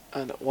do it.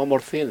 And one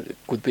more thing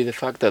could be the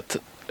fact that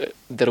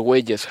their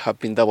wages have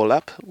been doubled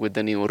up with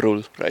the new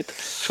rule, right?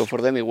 So for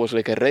them it was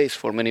like a race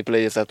for many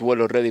players that were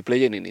already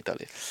playing in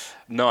Italy.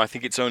 No, I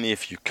think it's only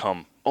if you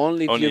come.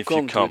 Only if you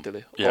come to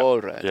Italy. Yeah. All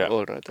right.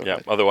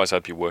 Otherwise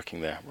I'd be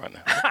working there right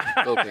now.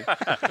 Okay.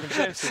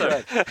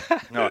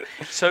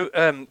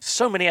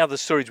 So many other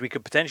stories we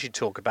could potentially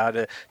talk about.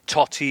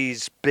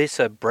 Totti's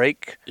bitter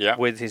break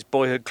with his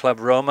boyhood club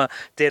Roma.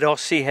 De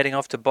Rossi heading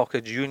off to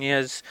Boca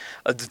Juniors.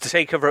 The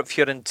takeover at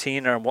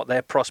Fiorentina and what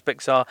their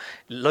prospects are.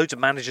 Loads of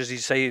managers you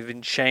say have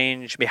been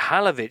changed.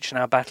 Mihalovic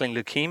now battling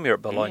leukemia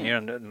at Bologna,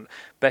 and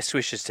best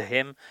wishes to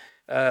him.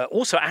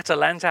 Also,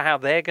 Atalanta, how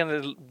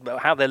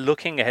they're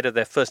looking ahead of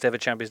their first ever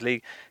Champions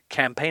League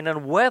campaign,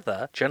 and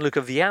whether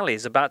Gianluca Vialli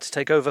is about to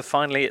take over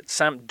finally at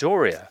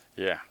Sampdoria.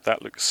 Yeah,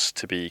 that looks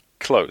to be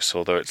close,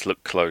 although it's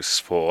looked close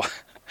for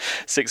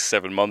 6 or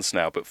 7 months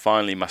now. But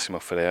finally, Massimo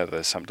Ferreira, the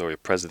Sampdoria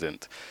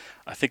president,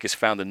 I think has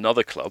found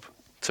another club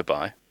to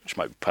buy, which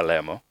might be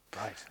Palermo,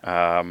 right?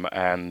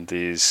 And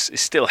is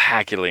still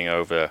haggling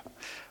over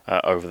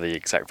the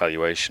exact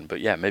valuation. But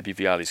yeah, maybe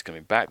Vialli's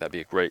coming back. That'd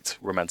be a great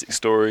romantic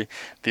story.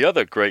 The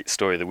other great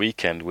story of the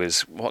weekend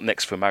was what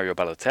next for Mario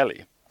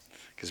Balotelli,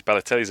 because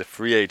Balotelli's a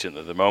free agent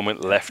at the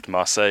moment, left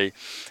Marseille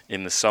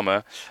in the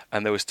summer,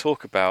 and there was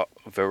talk about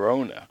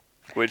Verona,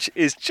 which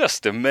is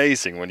just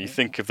amazing when you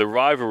think of the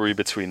rivalry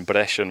between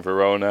Brescia and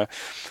Verona,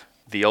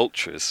 the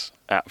ultras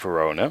at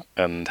Verona,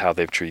 and how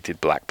they've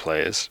treated black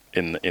players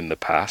in the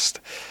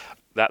past.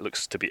 That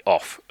looks to be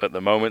off at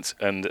the moment,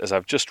 and as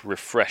I've just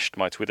refreshed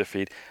my Twitter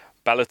feed,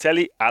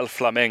 Balotelli al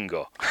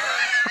Flamengo,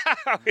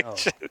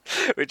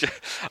 which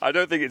I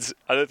don't think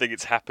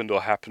it's happened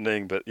or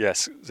happening, but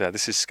yes,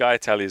 this is Sky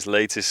Italia's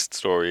latest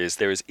story. Is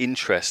there is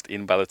interest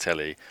in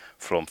Balotelli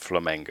from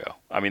Flamengo?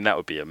 I mean, that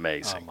would be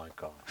amazing. Oh my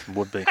God,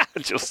 would be.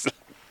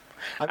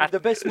 I mean, the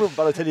best move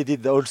Balotelli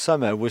did the whole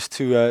summer was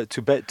to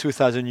bet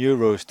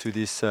 €2,000 to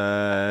this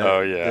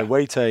the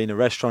waiter in a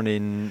restaurant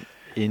in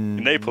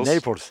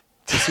Naples.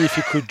 To see if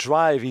he could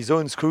drive his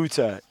own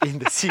scooter in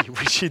the sea,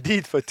 which he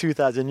did for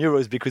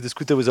 €2,000 because the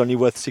scooter was only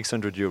worth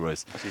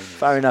 €600.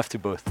 Fair enough to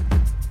both.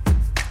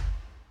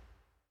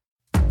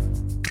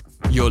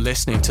 You're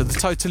listening to the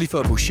Totally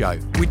Football Show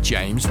with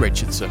James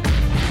Richardson. Now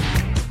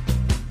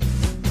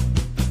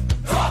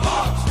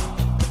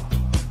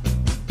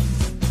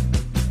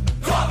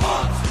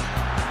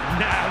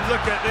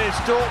look at this,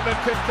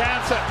 Dortmund can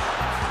counter.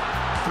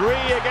 3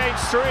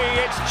 against 3,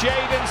 it's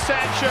Jadon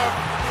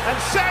Sancho. And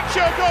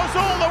Sancho goes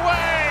all the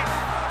way!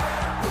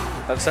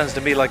 That sounds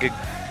to me like a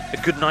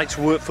good night's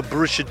work for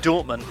Borussia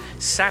Dortmund.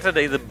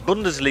 Saturday, the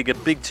Bundesliga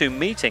Big Two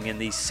meeting in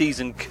the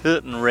season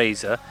curtain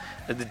raiser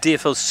at the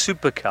DFL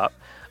Super Cup.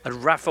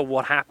 And Rafa,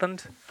 what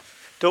happened?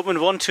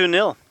 Dortmund won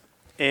 2-0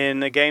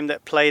 in a game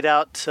that played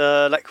out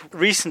like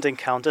recent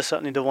encounter,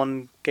 certainly the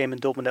one game in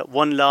Dortmund that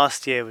won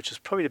last year, which was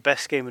probably the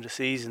best game of the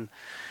season,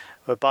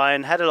 where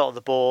Bayern had a lot of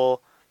the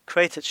ball,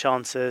 created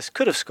chances,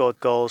 could have scored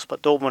goals,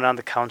 but Dortmund on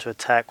the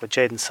counter-attack with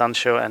Jadon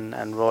Sancho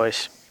and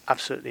Royce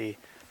absolutely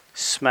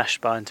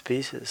smashed Bayern to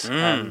pieces.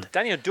 And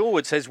Daniel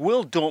Dorwood says,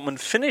 will Dortmund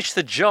finish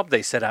the job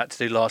they set out to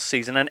do last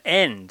season and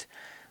end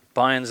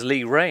Bayern's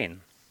league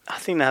reign? I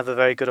think they have a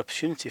very good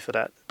opportunity for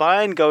that.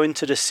 Bayern go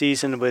into the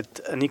season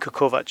with Niko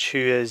Kovac, who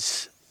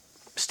is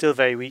still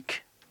very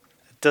weak,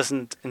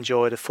 doesn't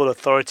enjoy the full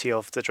authority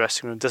of the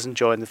dressing room, doesn't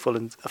enjoy the full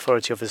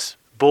authority of his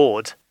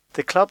board.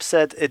 The club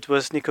said it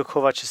was Niko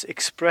Kovac's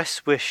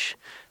express wish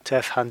to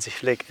have Hansi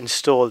Flick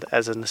installed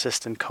as an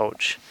assistant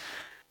coach.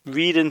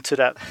 Read into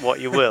that what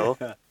you will.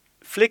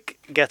 Flick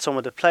gets on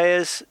with the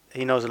players.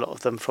 He knows a lot of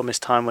them from his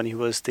time when he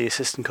was the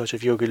assistant coach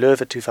of Jogi Löw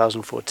at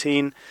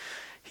 2014.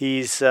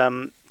 He's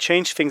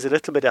changed things a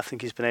little bit. I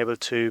think he's been able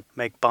to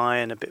make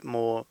Bayern a bit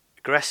more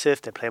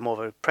aggressive. They play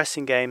more of a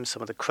pressing game.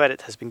 Some of the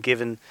credit has been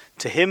given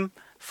to him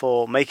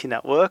for making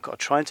that work or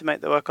trying to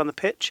make that work on the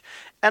pitch.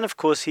 And of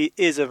course, he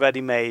is a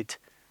ready-made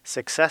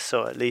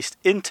successor, at least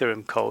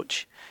interim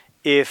coach,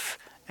 if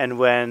and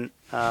when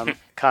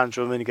Karl-Heinz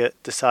Rummenigge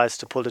decides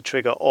to pull the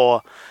trigger,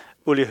 or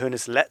Uli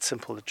Hoeneß lets him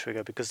pull the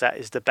trigger, because that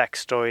is the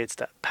backstory. It's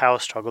that power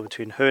struggle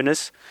between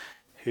Hoeneß,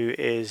 who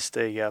is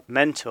the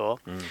mentor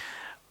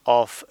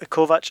of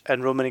Kovac,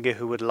 and Rummenigge,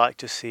 who would like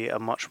to see a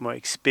much more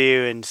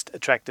experienced,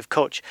 attractive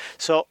coach.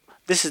 So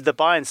this is the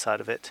Bayern side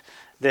of it.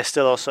 They're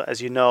still also,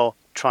 as you know,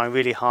 trying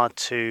really hard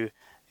to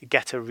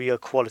get a real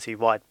quality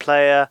wide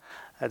player.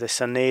 The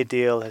Sané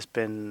deal has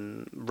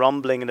been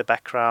rumbling in the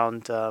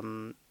background.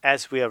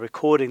 As we are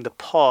recording the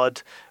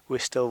pod, we're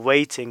still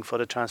waiting for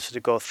the transfer to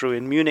go through.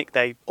 In Munich,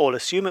 they all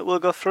assume it will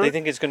go through. They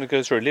think it's going to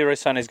go through. Leroy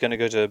Sané is going to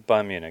go to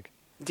Bayern Munich.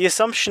 The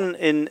assumption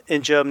in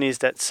Germany is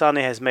that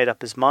Sané has made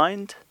up his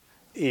mind.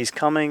 He's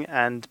coming,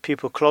 and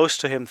people close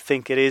to him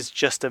think it is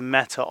just a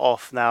matter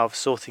of now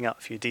sorting out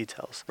a few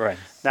details. Right.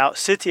 Now,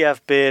 City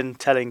have been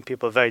telling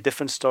people a very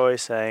different story,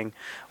 saying,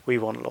 we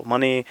want a lot of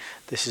money.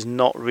 This is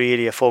not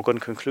really a foregone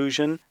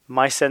conclusion.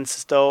 My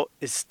sense, though,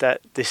 is that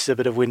this is a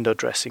bit of window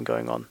dressing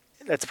going on.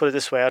 Let's put it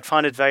this way. I'd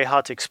find it very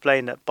hard to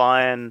explain that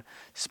Bayern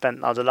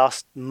spent now the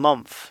last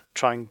month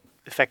trying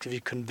effectively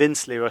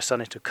convince Leroy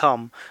Sané to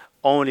come,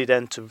 only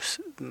then to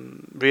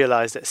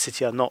realize that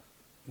City are not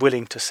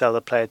willing to sell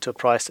the player to a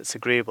price that's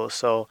agreeable.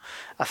 So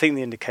I think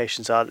the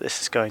indications are that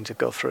this is going to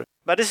go through.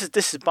 But this is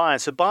Bayern.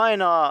 So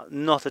Bayern are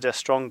not at their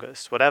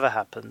strongest, whatever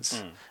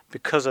happens,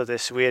 because of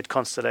this weird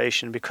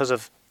constellation, because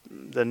of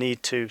the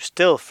need to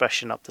still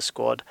freshen up the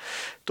squad.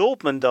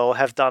 Dortmund, though,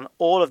 have done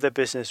all of their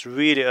business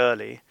really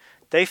early.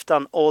 They've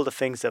done all the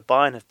things that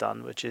Bayern have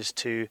done, which is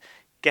to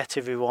get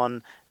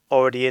everyone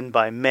already in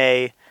by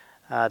May.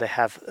 They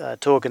have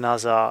Thorgan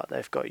Hazard,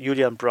 they've got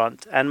Julian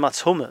Brandt and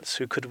Mats Hummels,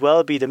 who could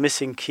well be the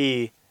missing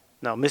piece.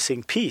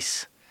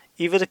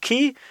 Either the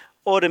key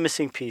or the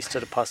missing piece to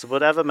the puzzle,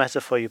 whatever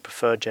metaphor you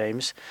prefer,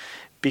 James,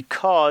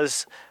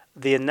 because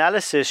the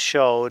analysis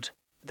showed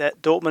that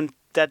Dortmund,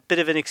 that bit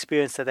of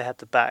inexperience that they had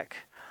to back,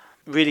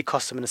 really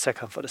cost them in the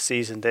second half of the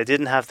season. They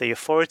didn't have the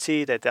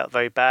authority, they dealt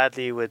very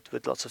badly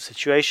with lots of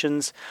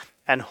situations,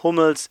 and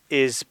Hummels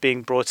is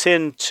being brought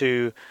in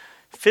to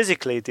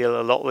physically deal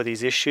a lot with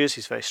these issues.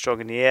 He's very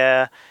strong in the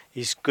air.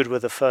 He's good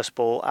with the first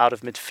ball out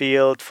of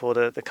midfield for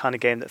the kind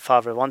of game that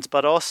Favre wants,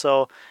 but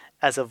also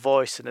as a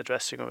voice in the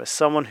dressing room, as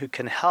someone who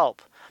can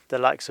help the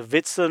likes of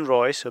Witsel and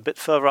Royce, who are a bit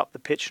further up the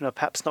pitch and are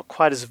perhaps not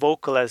quite as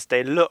vocal as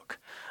they look,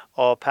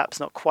 or perhaps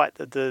not quite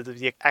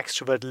the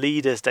extrovert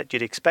leaders that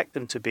you'd expect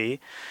them to be.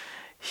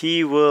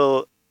 He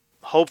will,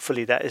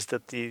 hopefully, that is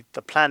the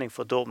planning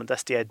for Dortmund,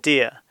 that's the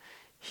idea.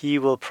 He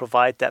will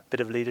provide that bit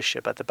of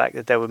leadership at the back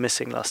that they were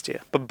missing last year.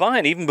 But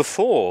Bayern, even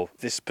before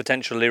this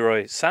potential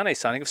Leroy Sané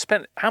signing, have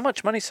spent how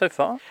much money so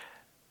far?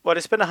 Well,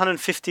 they spent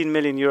 115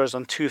 million euros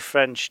on two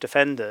French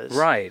defenders.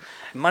 Right.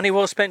 Money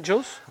well spent,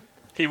 Jules?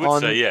 He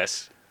would say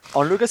yes.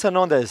 On Lucas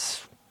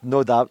Hernandez,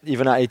 no doubt,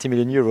 even at 80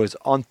 million euros.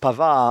 On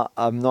Pavard,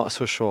 I'm not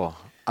so sure.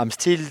 I'm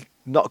still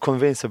not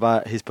convinced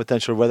about his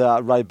potential, whether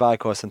at right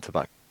back or centre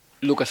back.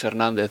 Lucas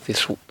Hernandez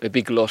is a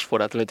big loss for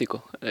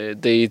Atletico.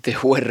 They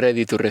were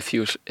ready to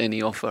refuse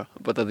any offer,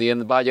 but at the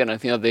end, Bayern, I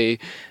think that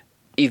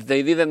if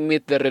they didn't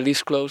meet the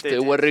release clause, they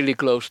were really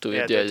close to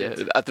it. Yeah.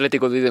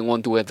 Atletico didn't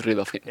want to get rid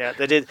of him. Yeah,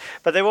 they did,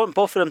 but they want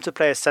both of them to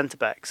play as centre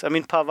backs. I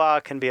mean,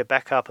 Pavard can be a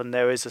backup, and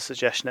there is a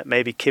suggestion that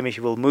maybe Kimmich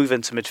will move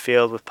into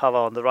midfield with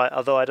Pavard on the right.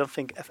 Although I don't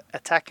think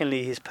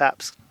attackingly he's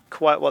perhaps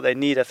quite what they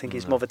need. I think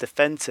he's more of a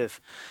defensive,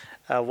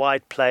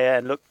 wide player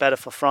and looked better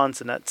for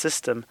France in that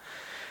system.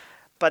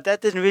 But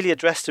that didn't really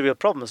address the real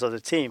problems of the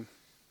team.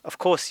 Of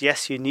course,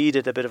 yes, you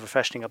needed a bit of a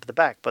freshening up at the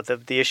back, but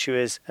the issue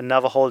is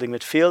another holding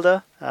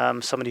midfielder,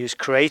 somebody who's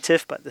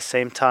creative, but at the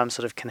same time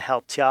sort of can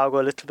help Thiago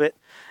a little bit,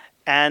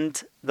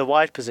 and the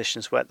wide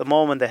positions, where at the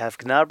moment they have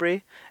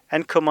Gnabry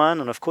and Coman,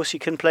 and of course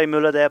you can play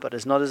Müller there, but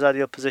it's not his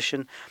ideal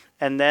position.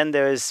 And then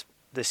there is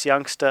this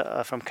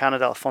youngster from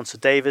Canada, Alphonso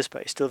Davies,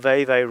 but he's still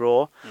very, very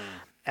raw.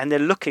 And they're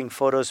looking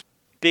for those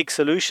big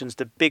solutions,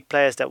 the big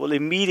players that will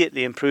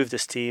immediately improve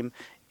this team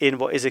in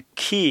what is a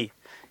key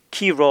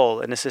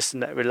role in a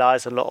system that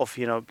relies on a lot of,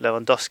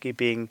 Lewandowski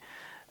being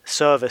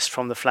serviced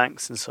from the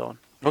flanks and so on.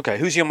 Okay,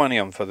 who's your money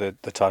on for the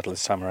title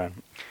this time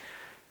around?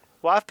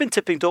 Well, I've been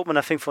tipping Dortmund,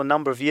 I think, for a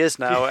number of years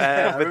now,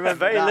 with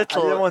very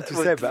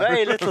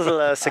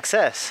little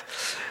success.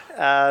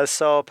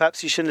 So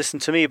perhaps you shouldn't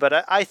listen to me,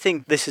 but I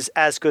think this is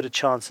as good a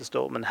chance as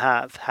Dortmund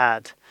have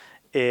had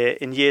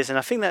in years, and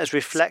I think that is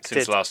reflected...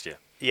 Since last year.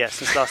 Yes,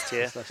 since last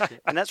year.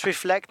 And that's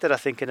reflected, I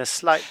think, in a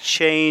slight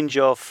change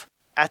of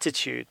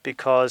attitude,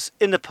 because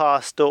in the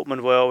past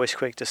Dortmund were always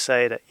quick to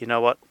say that, you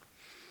know what,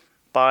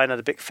 Bayern are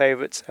the big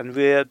favourites and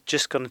we're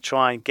just going to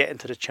try and get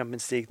into the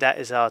Champions League. That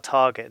is our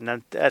target, and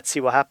then let's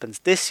see what happens.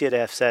 This year they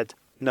have said,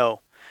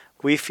 no,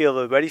 we feel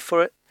we're ready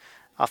for it.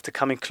 after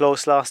coming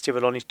close last year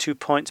with only 2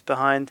 points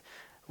behind,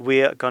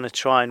 we are going to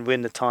try and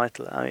win the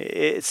title. I mean,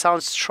 it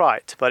sounds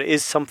trite, but it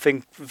is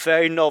something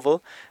very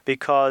novel,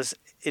 because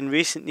in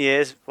recent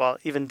years, well,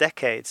 even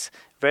decades,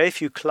 very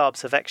few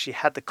clubs have actually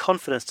had the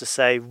confidence to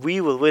say,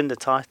 we will win the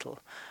title,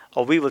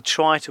 or we will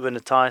try to win the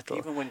title.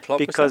 Even when Klopp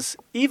because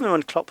even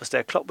when Klopp was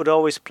there, Klopp would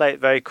always play it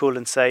very cool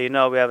and say,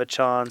 we have a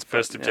chance.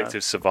 First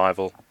objective,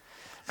 survival.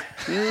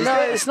 No,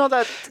 it's not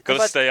that. Got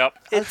to stay up.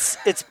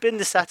 It's been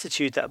this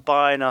attitude that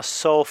Bayern are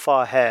so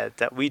far ahead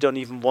that we don't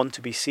even want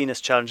to be seen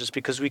as challengers,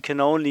 because we can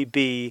only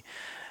be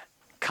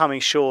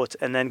coming short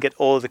and then get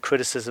all the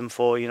criticism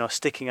for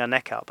sticking our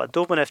neck out. But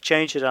Dortmund have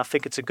changed it, and I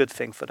think it's a good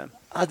thing for them.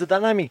 The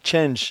dynamic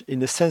change in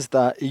the sense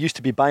that it used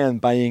to be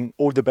Bayern buying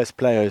all the best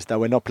players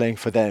that were not playing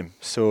for them,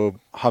 so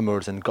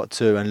Hummels and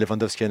Götze and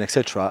Lewandowski and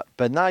etc.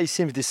 But now it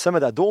seems this summer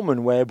that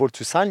Dortmund were able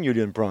to sign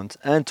Julian Brandt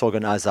and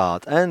Torgan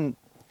Hazard and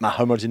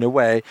Hummels in a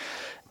way.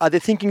 Are they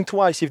thinking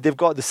twice if they've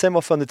got the same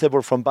offer on the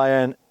table from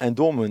Bayern and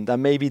Dortmund, that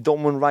maybe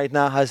Dortmund right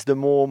now has the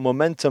more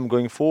momentum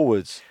going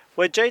forwards?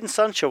 Well, Jadon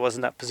Sancho was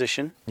in that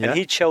position, and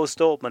he chose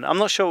Dortmund. I'm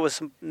not sure it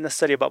was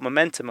necessarily about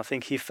momentum. I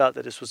think he felt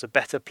that this was a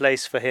better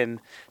place for him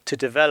to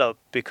develop,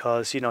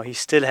 because, he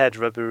still had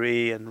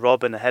Ribéry and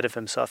Robben ahead of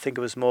him. So I think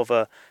it was more of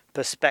a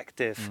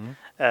perspective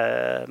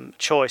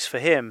choice for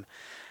him.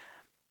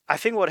 I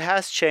think what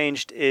has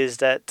changed is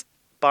that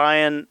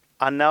Bayern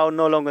are now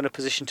no longer in a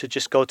position to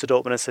just go to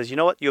Dortmund and say, you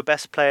know what, your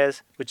best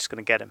players, we're just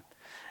going to get them.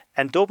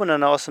 And Dortmund are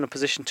now also in a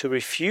position to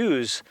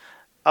refuse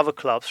other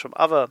clubs from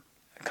other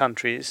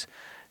countries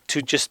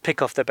to just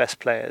pick off their best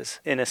players,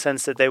 in a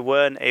sense that they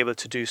weren't able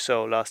to do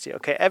so last year.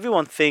 Okay,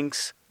 everyone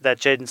thinks that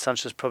Jadon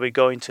Sancho is probably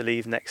going to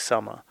leave next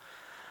summer.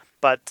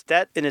 But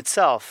that in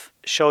itself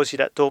shows you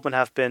that Dortmund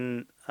have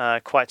been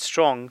quite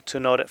strong to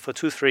know that for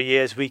 2-3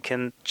 years we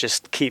can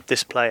just keep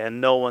this player and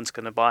no one's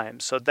going to buy him.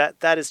 So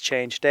that has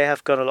changed. They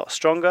have got a lot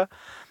stronger,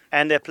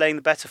 and they're playing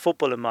the better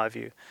football in my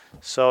view.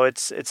 So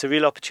it's a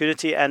real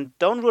opportunity. And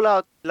don't rule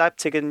out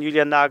Leipzig and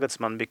Julian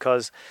Nagelsmann,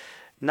 because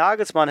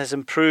Nagelsmann has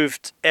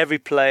improved every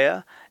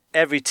player,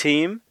 every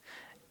team,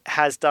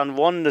 has done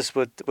wonders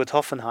with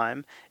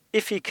Hoffenheim.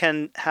 If he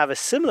can have a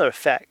similar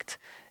effect,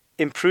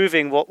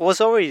 improving what was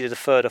already the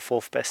third or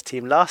fourth best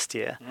team last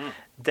year,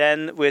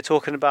 then we're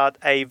talking about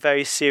a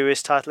very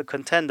serious title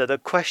contender. The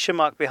question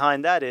mark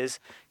behind that is,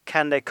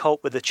 can they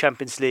cope with the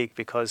Champions League?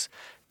 Because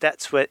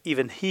that's where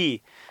even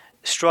he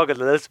struggled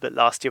a little bit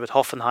last year with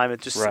Hoffenheim.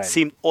 It just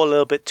seemed all a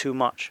little bit too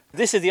much.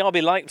 This is the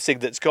RB Leipzig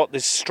that's got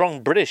this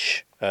strong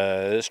British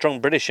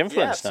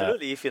influence now.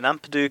 Absolutely. If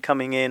Ampadu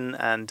coming in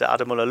and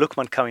Ademola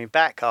Lookman coming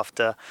back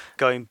after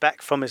going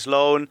back from his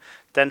loan,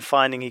 then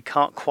finding he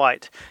can't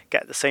quite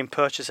get the same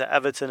purchase at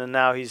Everton, and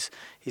now he's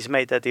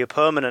made that deal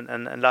permanent,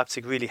 and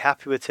Leipzig really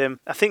happy with him.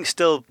 I think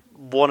still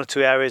 1 or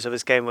 2 areas of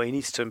his game where he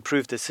needs to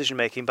improve decision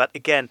making, but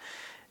again,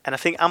 and I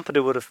think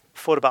Ampadu would have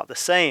thought about the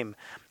same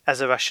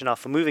as a rationale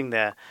for moving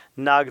there.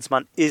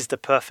 Nagelsmann is the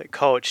perfect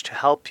coach to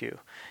help you.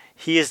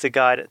 He is the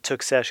guy that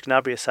took Serge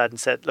Gnabry aside and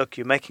said, look,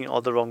 you're making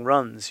all the wrong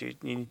runs. You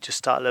need to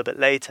start a little bit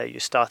later. You're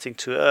starting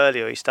too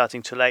early, or you're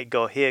starting too late.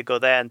 Go here, go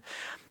there. And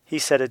he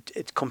said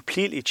it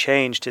completely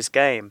changed his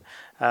game.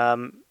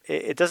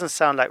 It doesn't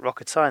sound like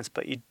rocket science,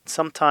 but you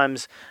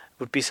sometimes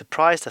would be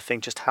surprised, I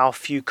think, just how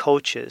few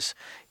coaches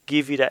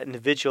give you that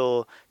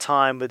individual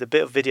time with a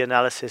bit of video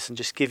analysis and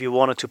just give you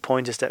 1 or 2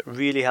 pointers that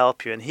really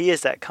help you. And he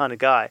is that kind of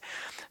guy.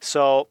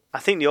 So I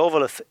think the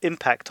overall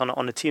impact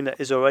on a team that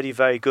is already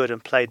very good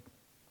and played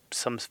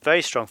some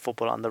very strong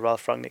football under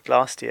Ralf Rangnick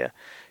last year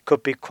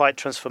could be quite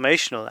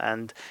transformational.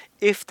 And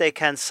if they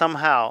can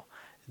somehow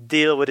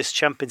deal with this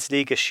Champions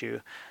League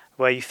issue,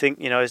 where you think,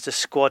 is the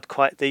squad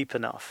quite deep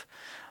enough,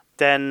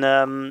 then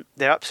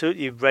they're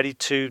absolutely ready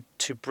to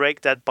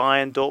break that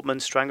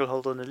Bayern-Dortmund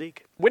stranglehold on the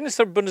league. When does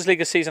the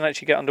Bundesliga season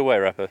actually get underway,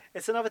 Rapper?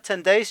 It's another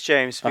 10 days,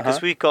 James,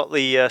 because we've got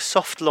the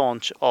soft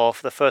launch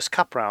of the first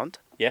cup round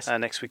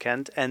next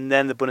weekend, and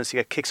then the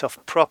Bundesliga kicks off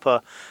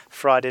proper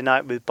Friday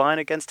night with Bayern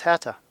against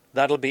Hertha.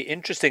 That'll be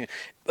interesting.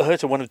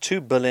 Hertha, one of 2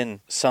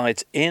 Berlin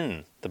sides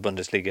in the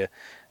Bundesliga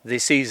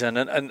this season,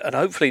 and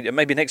hopefully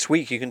maybe next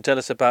week you can tell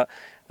us about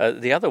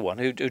the other one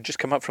who just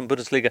come up from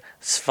Bundesliga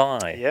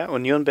 2. Yeah,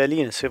 Union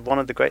Berlin is one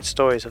of the great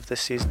stories of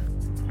this season.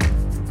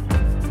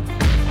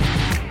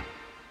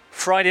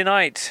 Friday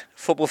night,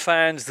 football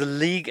fans, the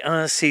Ligue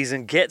 1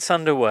 season gets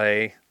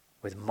underway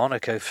with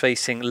Monaco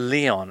facing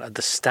Lyon at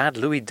the Stade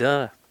Louis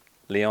II.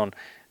 Lyon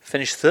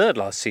finished 3rd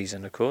last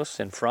season, of course,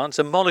 in France,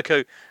 and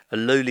Monaco a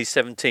lowly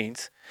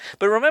 17th.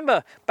 But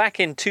remember, back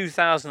in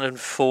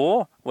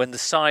 2004, when the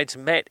sides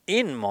met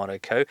in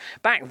Monaco,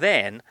 back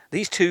then,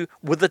 these two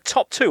were the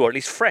top 2, or at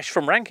least fresh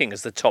from ranking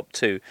as the top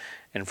 2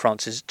 in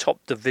France's top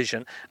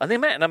division. And they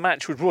met in a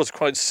match which was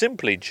quite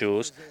simply,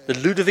 Jules, the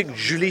Ludovic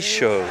Julie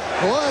show.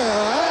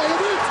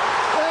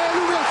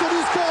 L'ouverture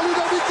du score,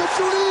 Ludovic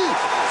Julie,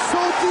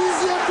 son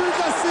 10e but de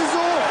la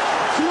saison.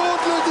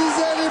 Claude le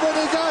disait, les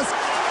Monégasques.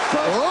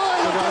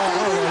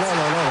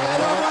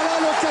 Alors voilà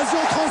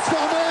l'occasion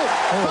transformée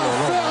par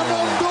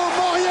Fernando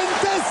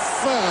Morientes,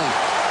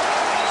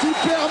 qui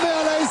permet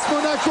à l'AS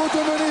Monaco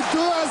de mener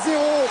 2-0.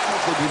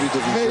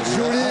 Mais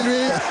Giuli,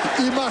 lui,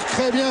 il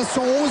marquerait bien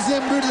son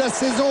 11e but de la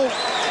saison.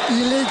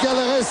 Il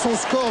égalerait son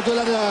score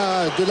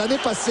de l'année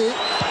passée.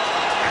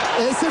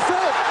 Et c'est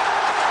fait.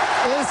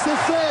 Et c'est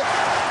fait.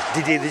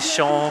 Didier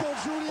Deschamps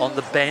on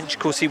the bench.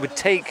 Of course, he would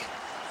take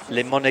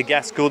Les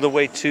Monégasques all the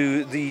way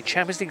to the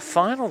Champions League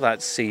final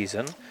that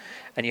season.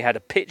 And you had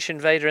a pitch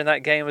invader in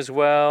that game as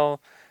well.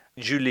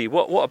 Giuli,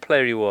 what a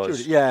player he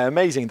was. Yeah,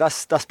 amazing.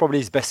 That's probably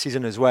his best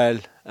season as well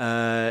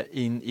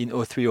in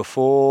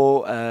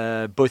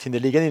 03-04, both in the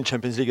league and in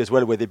Champions League as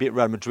well, where they beat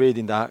Real Madrid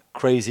in that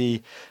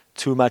crazy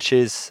 2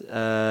 matches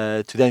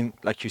to then,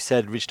 like you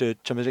said, reach the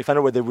Champions League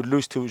final, where they would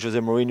lose to Jose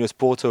Mourinho's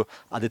Porto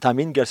at the time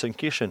in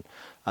Gelsenkirchen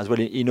as well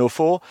in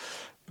 04.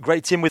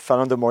 Great team with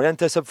Fernando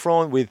Morientes up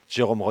front, with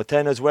Jérôme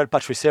Roten as well,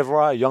 Patrice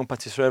Evra, young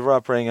Patrice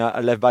Evra playing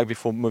a left back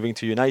before moving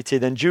to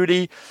United, and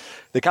Giuli,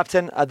 the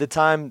captain at the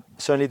time,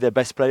 certainly their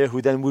best player, who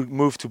then would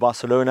move to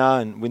Barcelona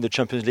and win the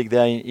Champions League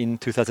there in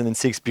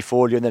 2006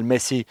 before Lionel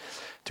Messi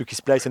took his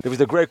place. And there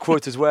was a great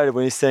quote as well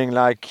when he's saying,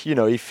 like, you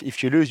know,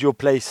 if you lose your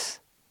place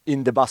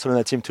in the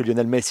Barcelona team to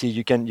Lionel Messi,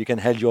 you can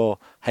hold your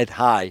head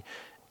high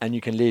and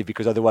you can leave,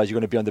 because otherwise you're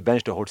going to be on the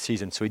bench the whole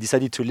season. So he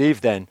decided to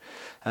leave then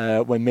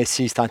when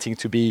Messi is starting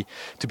to be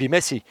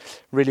Messi.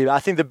 Really, I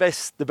think the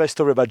best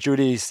story about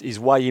Giuli is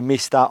why he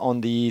missed out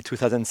on the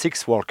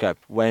 2006 World Cup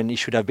when he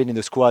should have been in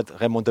the squad.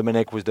 Raymond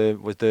Domenech was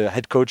the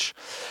head coach.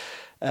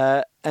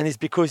 And it's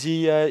because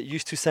he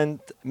used to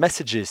send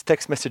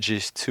text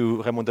messages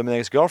to Raymond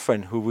Domenech's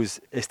girlfriend, who was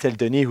Estelle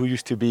Denis, who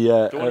used to be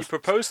the one he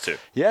proposed to.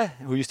 Yeah,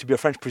 who used to be a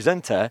French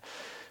presenter.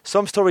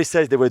 Some stories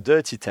says they were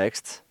dirty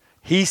texts.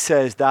 He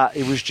says that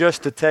it was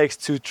just a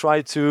text to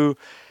try to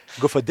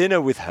go for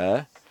dinner with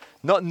her,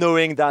 not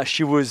knowing that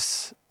she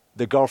was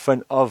the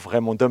girlfriend of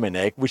Raymond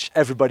Domenech, which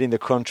everybody in the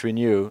country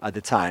knew at the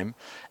time.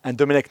 And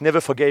Domenech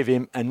never forgave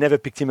him and never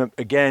picked him up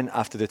again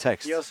after the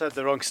text. He also had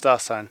the wrong star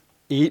sign.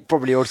 He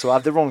probably also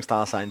had the wrong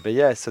star sign. But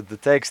yeah, so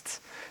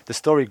the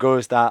story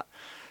goes that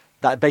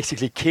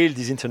basically killed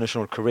his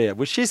international career,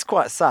 which is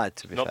quite sad,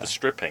 to be fair. Not the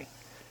stripping.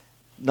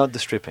 Not the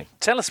stripping.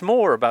 Tell us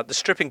more about the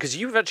stripping, because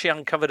you've actually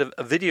uncovered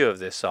a video of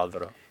this,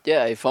 Alvaro.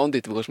 Yeah, I found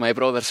it because my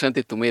brother sent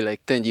it to me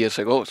like 10 years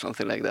ago,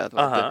 something like that.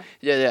 But,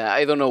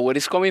 I don't know where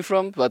it's coming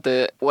from, but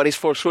what is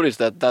for sure is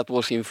that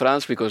was in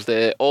France, because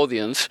the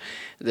audience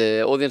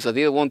that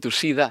didn't want to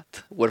see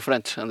that were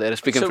French, and they're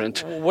speaking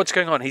French. What's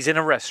going on? He's in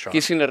a restaurant.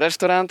 He's in a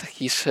restaurant.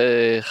 He's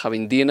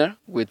having dinner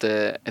with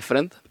a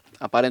friend.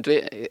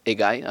 Apparently,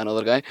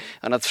 another guy,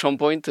 and at some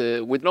point,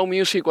 with no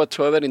music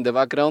whatsoever in the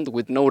background,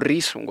 with no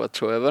reason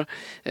whatsoever,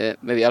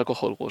 maybe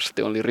alcohol was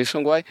the only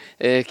reason why,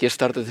 he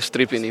started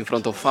stripping in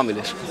front of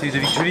families. C'est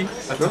David Giuli.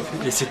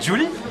 Et c'est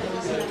Giuli.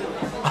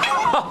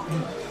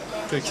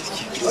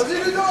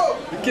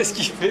 Qu'est-ce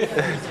qu'il fait?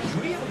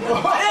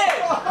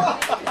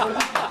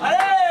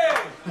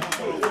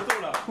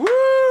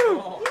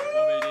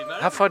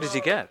 How far did he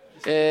get?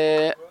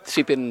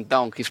 Zipping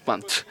down his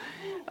pants,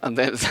 and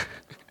then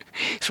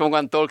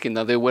someone told him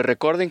that they were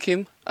recording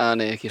him,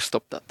 and he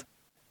stopped that.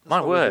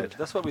 My word.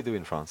 That's what we do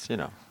in France, you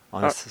know.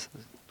 On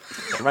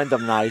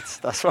random nights,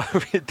 that's what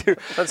we do.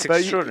 That's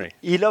extraordinary.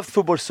 He loved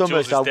football so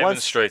much that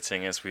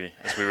demonstrating as we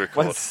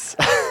record.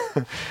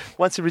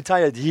 Once he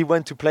retired, he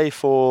went to play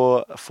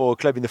for a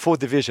club in the 4th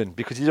division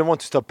because he didn't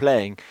want to stop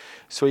playing.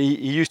 So he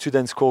used to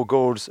then score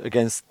goals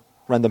against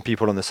random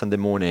people on a Sunday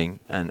morning.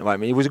 And well, I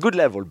mean, it was a good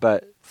level,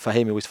 but for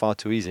him it was far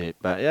too easy.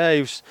 But yeah,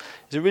 he's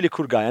a really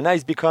cool guy. And now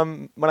he's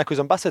become Monaco's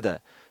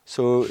ambassador.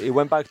 So he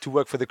went back to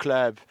work for the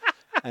club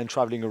and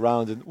travelling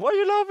around. And what are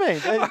you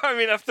laughing? I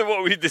mean, after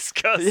what we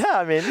discussed. Yeah,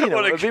 I mean, you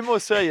know, a bit more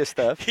serious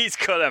stuff. He's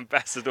got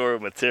ambassadorial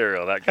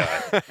material, that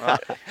guy.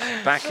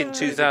 Back in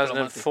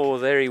 2004,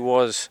 there he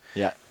was,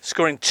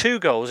 scoring 2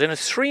 goals in a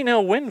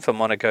 3-0 win for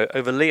Monaco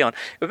over Lyon.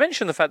 We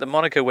mentioned the fact that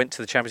Monaco went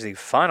to the Champions League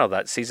final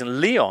that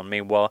season. Lyon,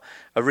 meanwhile,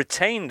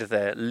 retained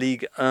their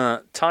Ligue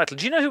 1 title.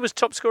 Do you know who was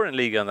top scorer in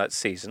Ligue 1 that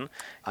season?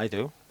 I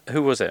do.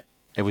 Who was it?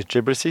 It was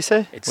Djibril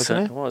Cissé,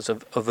 wasn't it? Was,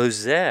 of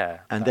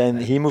Auxerre. And then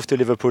he moved to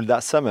Liverpool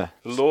that summer.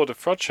 Lord of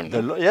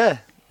Frodsham. Yeah,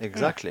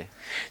 exactly.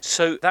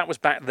 So that was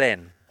back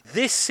then.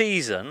 This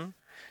season,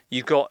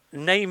 you got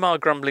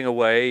Neymar grumbling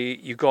away.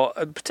 You got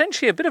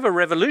potentially a bit of a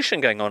revolution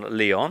going on at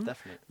Lyon.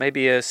 Definitely.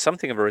 Maybe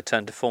something of a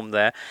return to form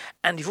there.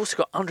 And you've also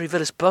got Andre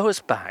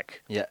Villas-Boas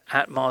back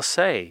at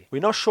Marseille.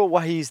 We're not sure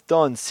what he's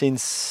done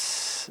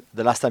since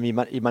the last time he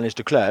managed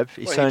the club.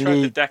 He tried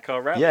the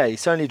Dakar Rally. Yeah, he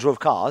certainly drove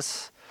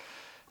cars.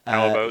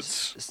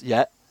 Powerboats.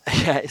 Yeah.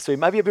 So it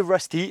might be a bit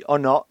rusty or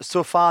not.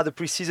 So far, the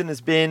pre-season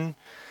has been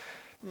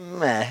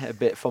a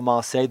bit for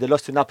Marseille. They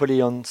lost to Napoli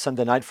on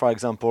Sunday night, for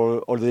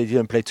example, although they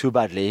didn't play too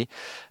badly.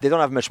 They don't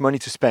have much money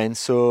to spend,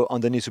 so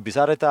Andoni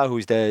Zubizarreta, who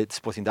is the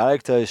sporting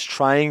director, is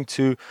trying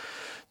to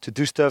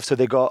do stuff. So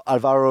they got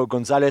Alvaro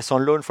Gonzalez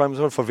on loan, for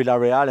example, for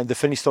Villarreal. And the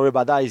funny story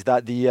about that is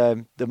that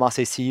the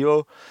Marseille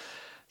CEO,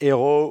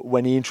 Hero,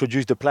 when he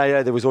introduced the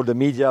player, there was all the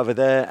media over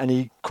there, and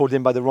he called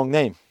him by the wrong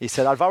name. He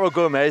said, Alvaro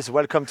Gomez,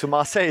 welcome to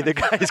Marseille. The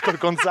guy is called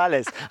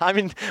Gonzalez. I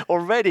mean,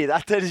 already,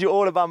 that tells you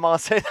all about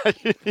Marseille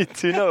that you need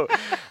to know.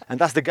 And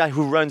that's the guy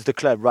who runs the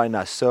club right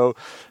now. So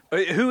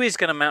who is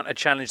going to mount a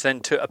challenge then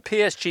to a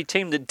PSG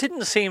team that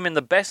didn't seem in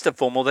the best of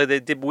form, although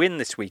they did win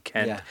this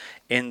weekend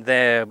in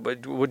their,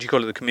 what do you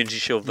call it, the Community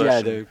Shield version?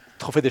 Yeah, the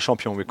Trophée des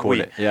Champions, we call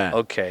it. Yeah.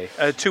 Okay.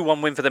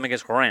 2-1 win for them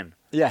against Rennes.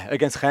 Yeah,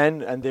 against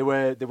Rennes, and they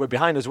were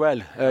behind as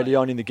well early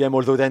on in the game,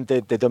 although then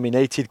they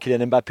dominated.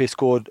 Kylian Mbappé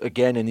scored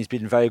again, and he's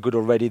been very good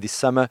already this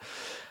summer.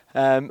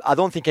 I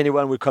don't think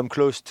anyone will come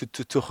close to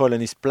Tuchel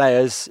and his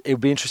players. It will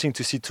be interesting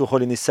to see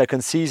Tuchel in his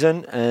second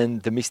season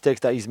and the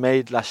mistakes that he's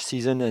made last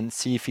season and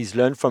see if he's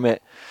learned from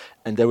it.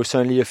 And there were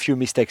certainly a few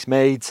mistakes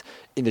made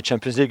in the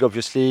Champions League,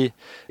 obviously,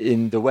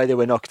 in the way they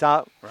were knocked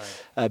out,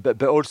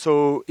 but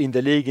also in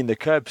the league, in the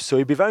cup. So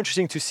it'll be very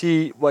interesting to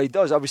see what he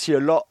does. Obviously, a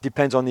lot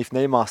depends on if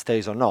Neymar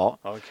stays or not.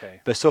 Okay.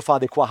 But so far,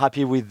 they're quite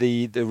happy with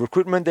the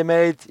recruitment they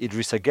made.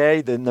 Idrissa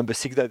Gueye, the number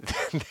 6 that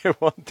they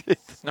wanted.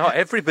 No,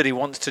 everybody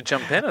wants to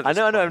jump in at this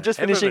I know. I'm just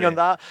finishing on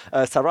that.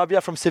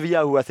 Sarabia from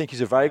Sevilla, who I think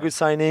is a very good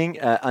signing.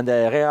 And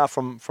Herrera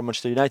from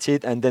Manchester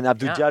United. And then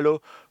Abdou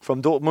Diallo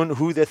from Dortmund,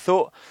 who they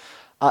thought,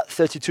 at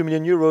 32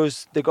 million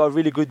euros, they got a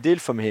really good deal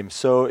from him.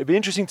 So it'd be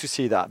interesting to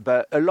see that.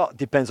 But a lot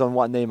depends on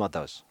what Neymar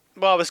does.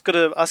 Well, I was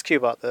going to ask you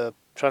about the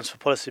transfer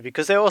policy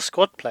because they're all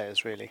squad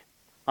players, really,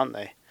 aren't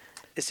they?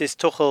 Is this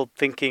Tuchel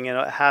thinking,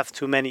 I have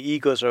too many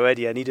egos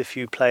already, I need a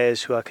few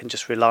players who I can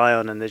just rely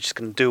on and they're just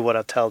going to do what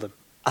I tell them?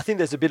 I think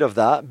there's a bit of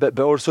that, but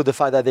also the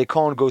fact that they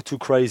can't go too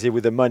crazy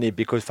with the money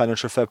because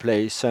financial fair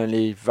play is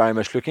certainly very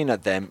much looking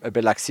at them, a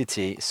bit like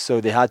City. So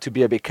they had to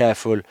be a bit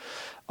careful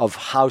of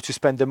how to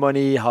spend the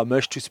money, how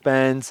much to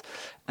spend.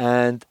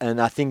 And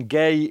I think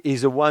Gueye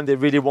is the one they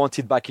really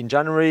wanted back in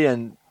January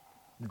and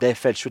they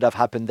felt should have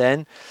happened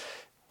then.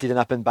 Didn't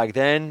happen back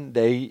then.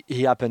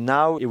 He happened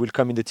now. He will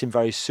come in the team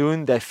very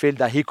soon. They feel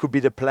that he could be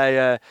the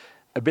player,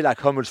 a bit like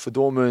Hummels for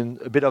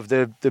Dortmund, a bit of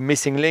the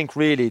missing link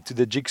really to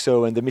the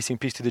jigsaw and the missing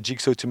piece to the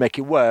jigsaw to make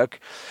it work.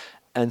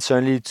 And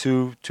certainly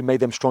to make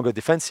them stronger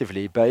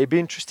defensively. But it'd be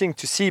interesting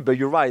to see. But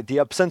you're right, the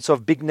absence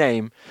of big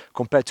name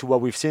compared to what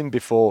we've seen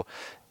before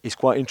is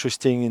quite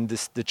interesting in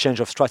the change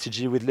of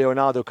strategy with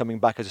Leonardo coming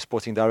back as a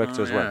sporting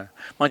director as well.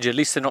 Mind you, at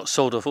least they're not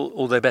sold off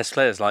all their best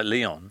players like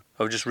Lyon.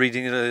 I was just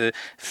reading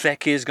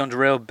Fekir's gone to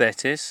Real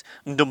Betis,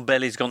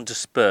 Ndombele's gone to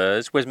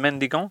Spurs. Where's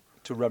Mendy gone?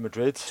 To Real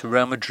Madrid. To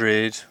Real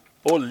Madrid.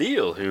 Or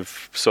Lille,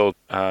 who've sold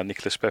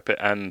Nicolas Pepe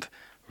and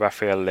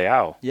Rafael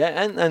Leao.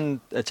 Yeah, and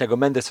Thiago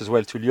Mendes as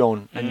well to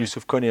Lyon and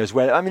Youssouf Koné as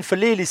well. I mean, for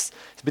Lille, it's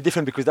a bit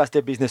different because that's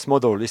their business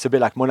model. It's a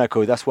bit like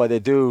Monaco. That's what they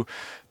do.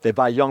 They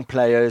buy young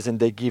players and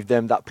they give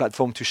them that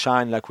platform to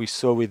shine like we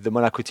saw with the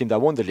Monaco team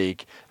that won the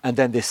league. And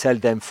then they sell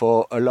them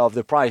for a lot of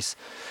the price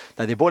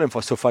that they bought him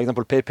for. So, for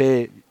example,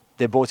 Pepe,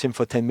 they bought him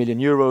for 10 million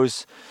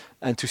euros.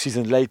 And 2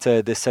 seasons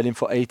later, they sell him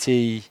for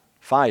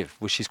 85,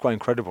 which is quite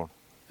incredible.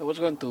 I was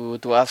going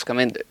to ask, I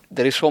mean,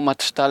 there is so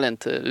much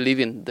talent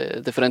leaving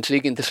the French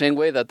league in the same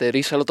way that there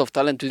is a lot of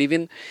talent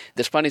leaving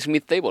the Spanish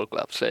mid-table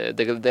clubs.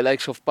 The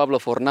likes of Pablo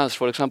Fornals,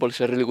 for example, is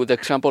a really good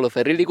example of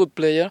a really good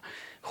player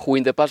who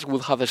in the past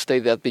would have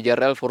stayed at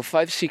Villarreal for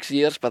 5-6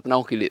 years, but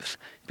now he leaves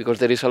because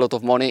there is a lot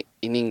of money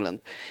in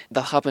England.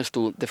 That happens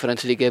to the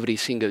French league every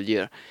single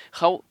year.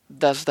 How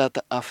does that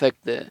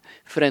affect the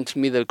French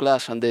middle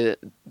class and the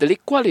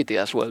league quality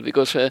as well?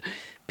 Because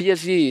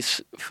PSG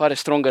is far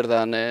stronger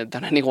than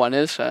anyone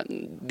else,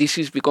 and this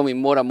is becoming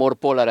more and more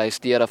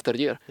polarized year after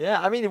year.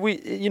 Yeah, I mean,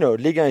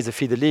 Liga is a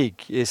feeder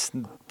league. It's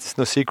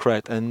no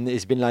secret, and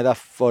it's been like that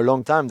for a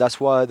long time. That's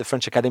why the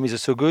French academies are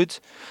so good,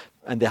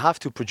 and they have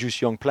to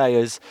produce young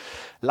players,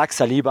 like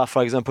Saliba,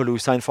 for example, who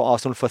signed for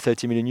Arsenal for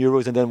 30 million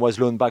euros and then was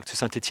loaned back to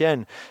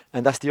Saint-Etienne.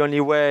 And that's the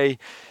only way,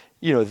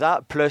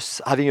 that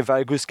plus having a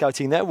very good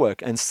scouting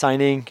network and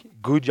signing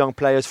good young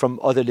players from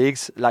other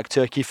leagues, like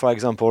Turkey, for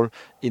example,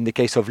 in the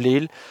case of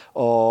Lille,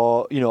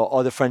 or,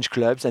 other French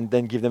clubs, and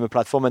then give them a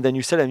platform, and then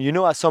you sell them.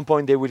 At some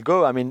point they will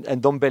go. I mean,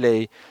 and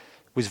Ndombele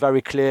was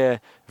very clear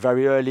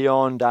very early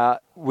on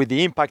that with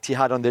the impact he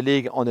had on the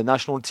league, on the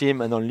national team,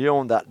 and on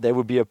Lyon, that there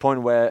would be a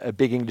point where a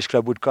big English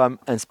club would come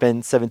and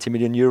spend 70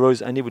 million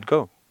euros, and he would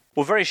go.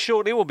 Well, very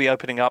shortly we'll be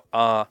opening up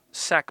our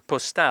Sac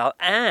Postal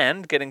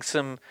and getting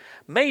some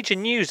major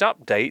news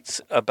updates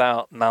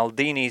about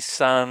Maldini's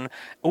son,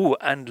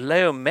 and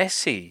Leo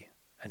Messi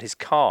and his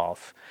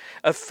calf.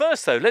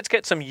 First, though, let's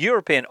get some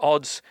European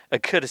odds,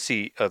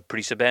 courtesy of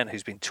Brice Ben,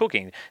 who's been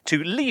talking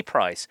to Lee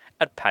Price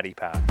at Paddy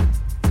Power.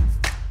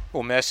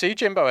 Well, merci,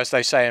 Jimbo, as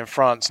they say in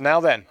France. Now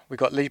then, we've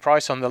got Lee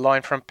Price on the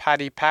line from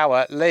Paddy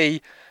Power.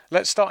 Lee,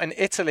 let's start in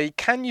Italy.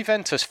 Can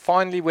Juventus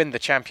finally win the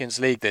Champions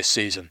League this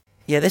season?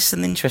 Yeah, this is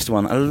an interesting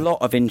one. A lot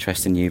of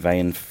interest in Juve,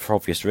 and for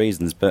obvious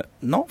reasons, but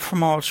not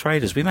from our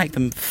traders. We make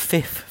them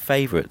 5th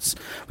favourites.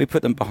 We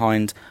put them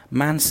behind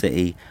Man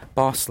City,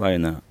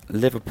 Barcelona,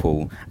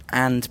 Liverpool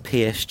and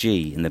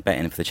PSG in the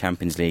betting for the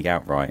Champions League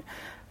outright.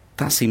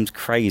 That seems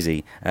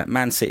crazy.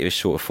 Man City is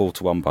short of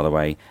 4-1, by the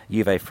way.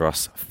 Juve for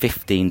us,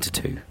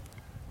 15-2.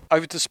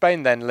 Over to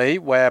Spain then, Lee,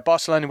 where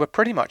Barcelona were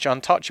pretty much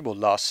untouchable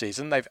last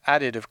season. They've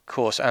added, of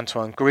course,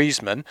 Antoine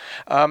Griezmann.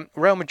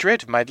 Real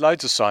Madrid have made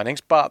loads of signings,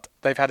 but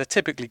they've had a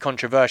typically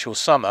controversial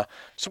summer.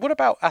 So what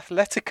about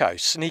Atletico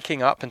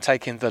sneaking up and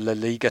taking the La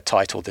Liga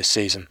title this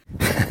season?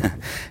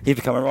 You've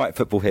become a right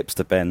football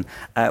hipster, Ben.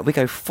 We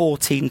go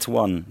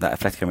 14-1 that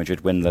Atletico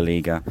Madrid win La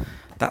Liga.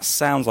 That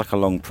sounds like a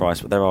long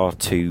price, but there are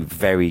two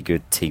very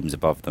good teams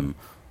above them.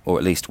 Or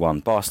at least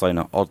one.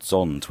 Barcelona odds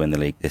on to win the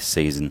league this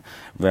season.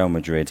 Real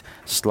Madrid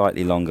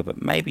slightly longer,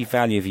 but maybe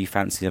value if you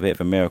fancy a bit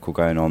of a miracle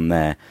going on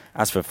there.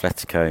 As for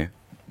Atletico,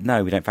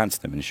 no, we don't fancy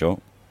them in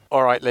short.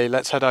 All right, Lee,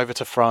 let's head over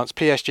to France.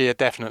 PSG are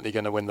definitely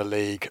going to win the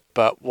league,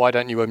 but why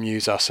don't you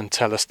amuse us and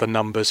tell us the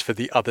numbers for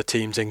the other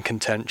teams in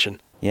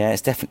contention? Yeah,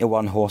 it's definitely a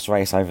one-horse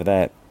race over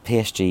there.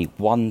 PSG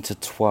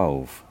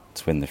 1-12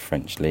 to win the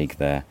French league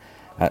there.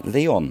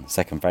 Lyon,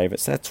 second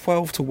favourites, they're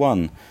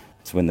 12-1.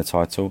 To win the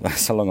title.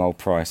 That's a long old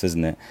price,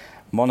 isn't it?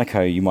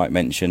 Monaco, you might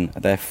mention,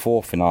 they're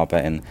fourth in our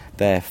betting.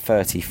 They're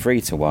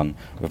 33-1,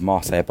 with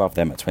Marseille above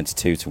them at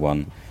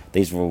 22-1.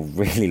 These are all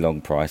really long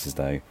prices,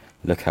 though.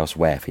 Look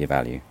elsewhere for your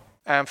value.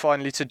 And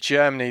finally to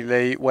Germany,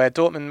 Lee, where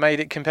Dortmund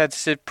made it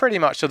competitive pretty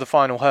much to the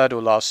final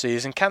hurdle last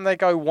season. Can they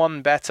go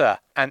one better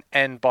and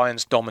end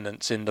Bayern's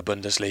dominance in the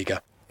Bundesliga?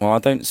 Well, I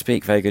don't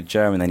speak very good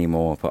German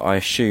anymore, but I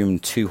assume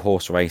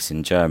two-horse race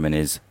in German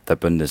is the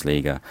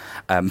Bundesliga.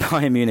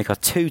 Bayern Munich are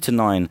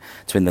 2-9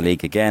 to win the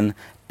league again.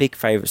 Big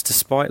favourites,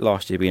 despite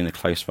last year being a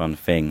close-run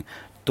thing.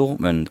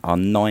 Dortmund are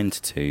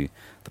 9-2,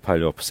 the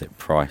polar opposite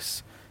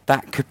price.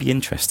 That could be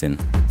interesting.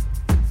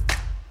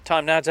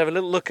 Time now to have a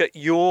little look at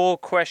your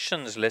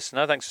questions,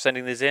 listener. Thanks for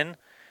sending this in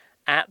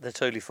at the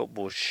Totally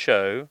Football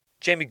Show.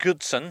 Jamie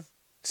Goodson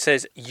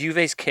says,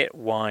 Juve's kit,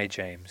 why,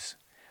 James?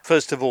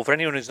 First of all, for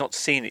anyone who's not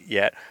seen it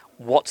yet,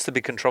 what's the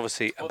big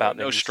controversy about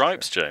no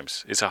stripes,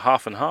 James? It's a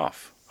half and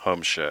half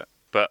home shirt.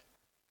 But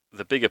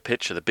the bigger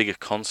picture, the bigger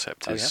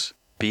concept is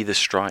be the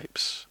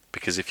stripes.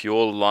 Because if you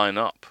all line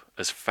up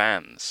as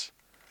fans,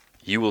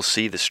 you will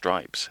see the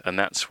stripes. And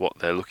that's what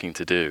they're looking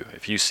to do.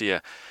 If you see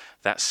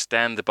that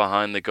stand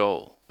behind the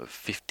goal of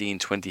 15,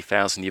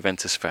 20,000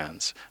 Juventus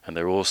fans, and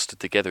they're all stood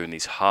together in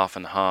these half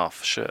and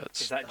half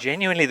shirts. Is that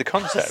genuinely the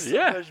concept?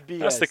 Yeah,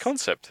 that's the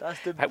concept. That's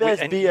the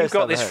best and BS you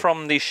got I've this heard.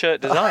 from the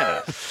shirt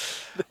designer?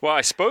 Well, I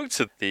spoke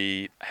to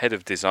the head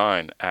of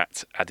design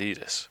at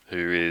Adidas,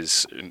 who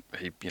is,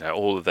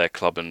 all of their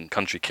club and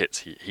country kits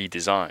he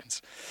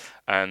designs.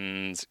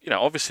 And,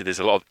 obviously there's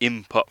a lot of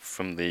input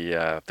from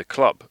the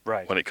club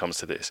when it comes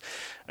to this.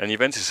 And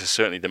Juventus is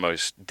certainly the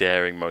most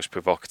daring, most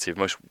provocative,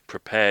 most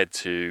prepared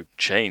to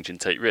change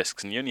and take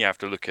risks. And you only have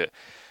to look at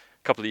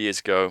a couple of years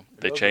ago,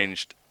 they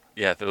changed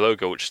the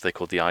logo, which they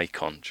called the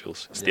icon,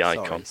 Jules. It's the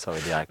icon. Sorry,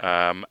 the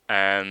icon.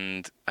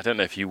 And I don't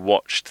know if you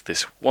watched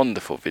this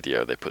wonderful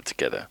video they put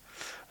together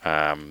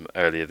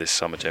earlier this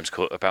summer, James,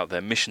 about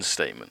their mission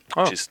statement,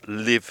 which is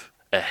live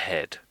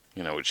ahead.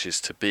 Which is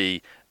to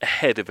be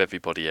ahead of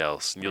everybody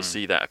else. And you'll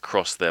see that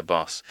across their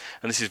bus.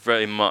 And this is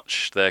very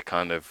much their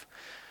kind of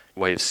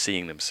way of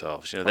seeing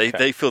themselves.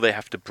 They feel they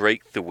have to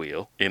break the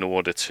wheel in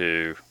order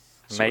to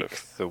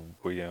Make the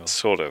wheel.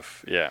 Sort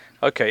of, yeah.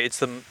 Okay, it's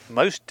the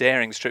most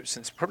daring strip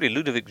since probably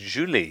Ludovic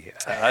Julie,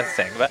 I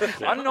think.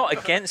 But I'm not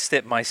against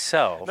it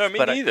myself. No, me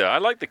neither. I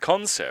like the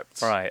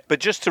concept. Right. But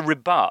just to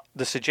rebut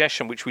the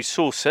suggestion, which we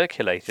saw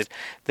circulated,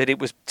 that it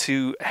was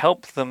to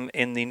help them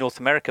in the North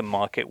American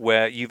market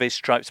where Juve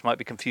stripes might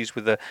be confused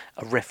with a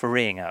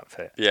refereeing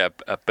outfit. Yeah,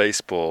 a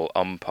baseball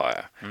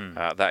umpire.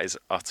 That is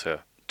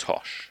utter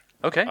tosh.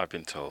 Okay. I've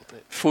been told.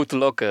 Foot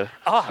Locker.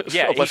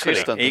 Yeah,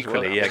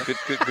 equally. Yeah,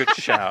 good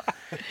shout.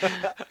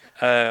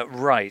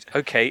 Right,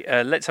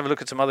 okay, let's have a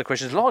look at some other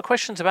questions. A lot of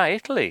questions about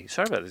Italy.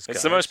 Sorry about this, guys.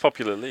 It's the most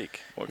popular league.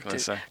 What can I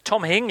say?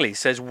 Tom Hingley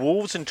says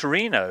Wolves and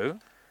Torino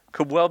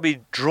could well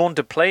be drawn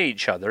to play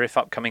each other if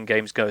upcoming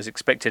games go as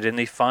expected in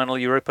the final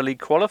Europa League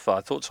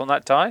qualifier. Thoughts on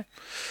that, Ty?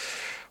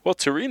 Well,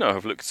 Torino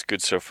have looked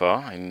good so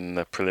far in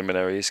the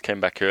preliminaries, came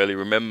back early.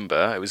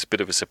 Remember, it was a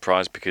bit of a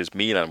surprise because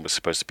Milan was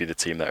supposed to be the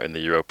team that are in the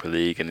Europa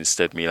League, and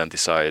instead Milan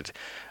decided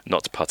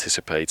not to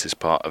participate as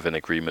part of an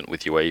agreement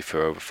with UEFA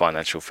over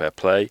financial fair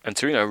play. And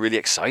Torino are really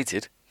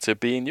excited to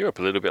be in Europe,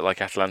 a little bit like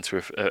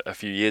Atalanta a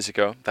few years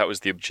ago. That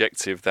was the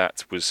objective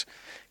that was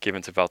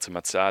given to Walter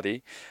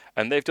Mazzarri.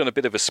 And they've done a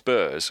bit of a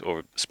Spurs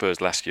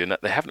last year, and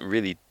they haven't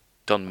really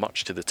done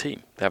much to the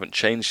team. They haven't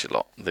changed a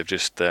lot. They've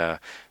just... they're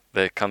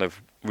kind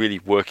of really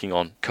working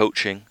on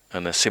coaching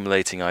and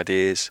assimilating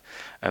ideas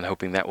and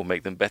hoping that will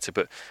make them better.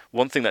 But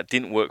one thing that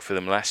didn't work for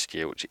them last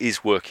year, which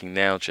is working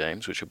now,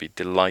 James, which you'll be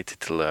delighted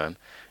to learn,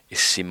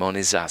 is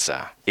Simone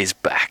Zaza is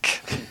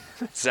back.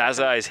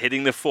 Zaza is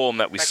hitting the form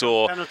that we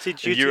saw in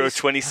Euro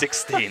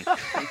 2016.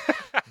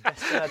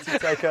 Best penalty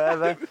taker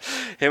ever.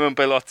 Him and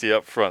Belotti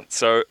up front.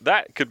 So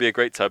that could be a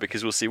great tie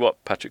because we'll see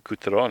Patrick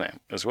Cutrone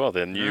as well,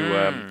 their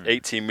new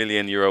 18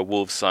 million euro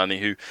Wolves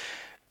signing who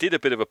did a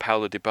bit of a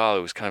Paulo Dybala.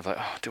 It was kind of like,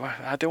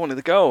 I don't want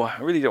to go. I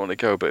really don't want to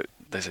go, but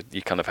they said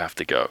you kind of have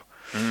to go.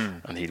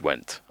 and he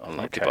went,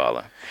 unlike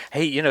Dybala.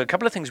 Hey, a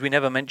couple of things we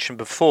never mentioned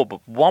before,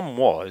 but one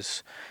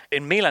was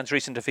in Milan's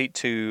recent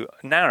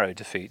narrow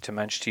defeat to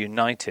Manchester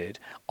United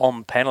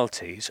on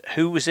penalties.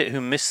 Who was it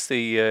who missed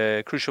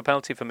the crucial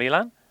penalty for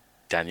Milan?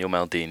 Daniel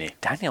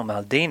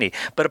Maldini.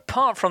 But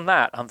apart from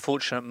that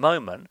unfortunate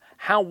moment,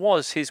 how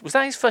was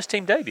that his first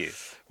team debut?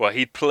 Well,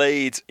 he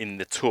played in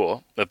the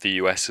tour of the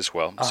US as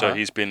well. So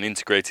he's been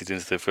integrated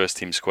into the first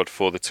team squad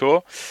for the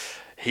tour.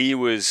 He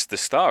was the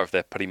star of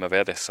their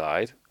Primavera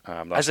side.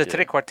 As a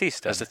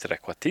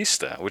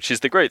trequartista, which is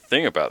the great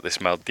thing about this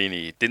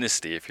Maldini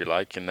dynasty, if you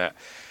like, in that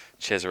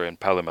Cesare and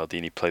Paolo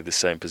Maldini played the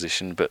same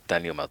position, but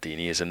Daniel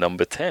Maldini is a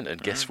number 10.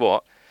 And guess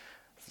what?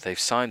 They've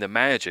signed a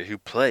manager who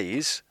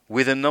plays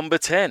with a number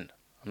 10.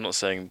 I'm not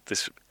saying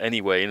this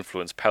anyway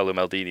influenced Paolo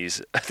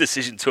Maldini's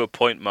decision to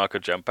appoint Marco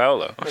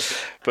Giampaolo,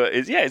 but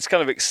it's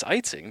kind of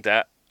exciting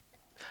that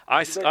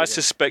I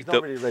suspect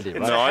that. Really ready,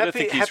 right? No, I don't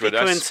think he's ready.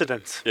 Happy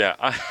coincidence.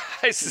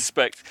 I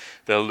suspect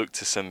they'll look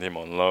to send him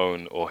on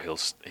loan, or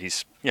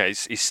he's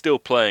still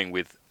playing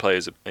with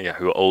players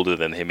who are older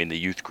than him in the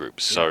youth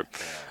groups. So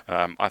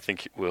I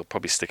think we'll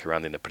probably stick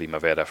around in the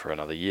Primavera for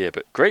another year.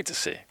 But great to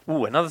see.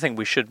 Ooh, another thing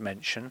we should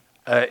mention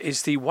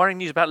is the worrying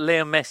news about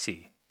Leo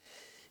Messi.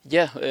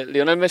 Yeah,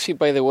 Lionel Messi,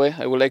 by the way,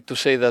 I would like to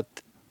say that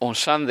on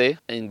Sunday,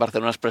 in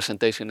Barcelona's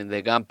presentation in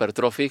the Gamper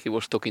Trophy, he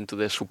was talking to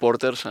the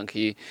supporters, and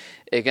he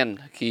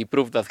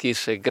proved that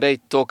he's a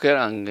great talker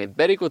and a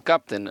very good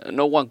captain.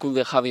 No one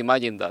could have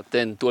imagined that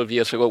 10, 12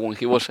 years ago when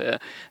he was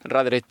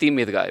rather a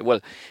timid guy. Well,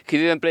 he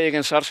didn't play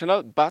against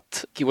Arsenal,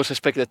 but he was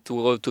expected to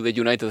go to the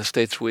United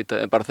States with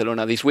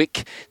Barcelona this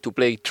week to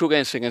play 2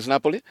 games against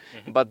Napoli,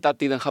 but that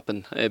didn't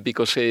happen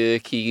because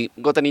he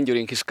got an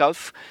injury in his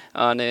calf,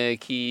 and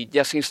he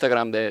just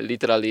Instagrammed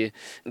literally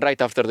right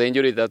after the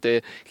injury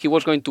that he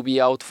was going to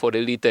be out for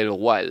a little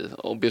while.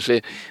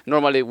 Obviously,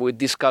 normally with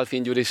these calf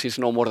injuries, it's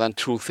no more than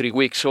 2-3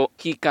 weeks, so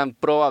he can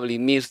probably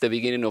miss the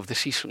beginning of the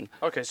season.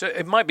 Okay, so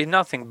it might be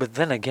nothing, but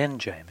then again,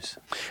 James.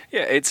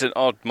 Yeah, it's an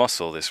odd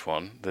muscle, this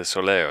one, the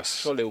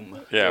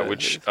soleum. Yeah,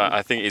 which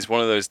I think is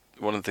one of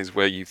the things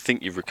where you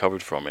think you've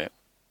recovered from it,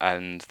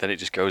 and then it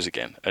just goes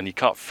again, and you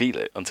can't feel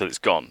it until it's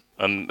gone.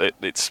 And I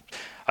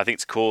think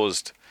it's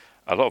caused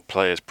a lot of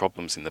players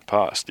problems in the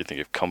past. You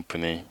think of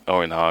Kompany,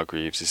 Owen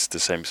Hargreaves, it's the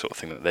same sort of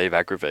thing that they've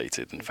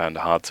aggravated and found it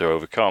hard to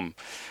overcome.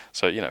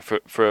 So,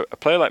 for a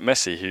player like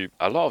Messi, who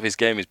a lot of his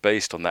game is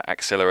based on that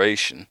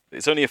acceleration,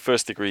 it's only a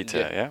first degree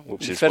tear,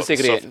 Which is first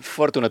degree,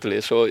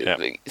 fortunately, so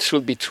it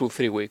should be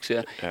 2-3 weeks,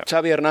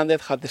 Xavi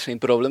Hernandez had the same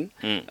problem,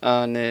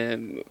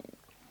 and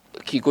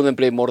he couldn't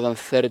play more than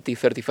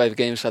 30-35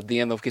 games at the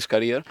end of his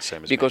career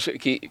because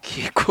he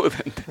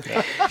couldn't.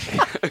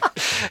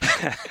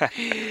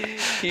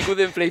 He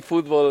couldn't play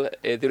football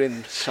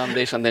during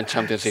Sundays and then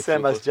Championship Same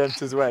football. as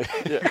James as well.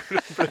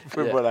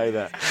 Football like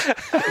that.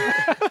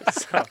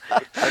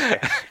 Okay.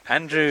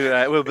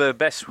 Andrew,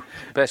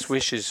 best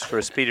wishes for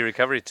a speedy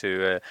recovery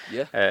to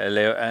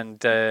Leo.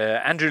 And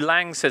Andrew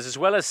Lang says, as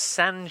well as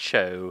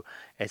Sancho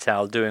et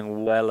al.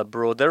 Doing well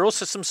abroad, there are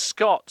also some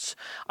Scots.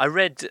 I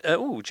read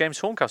James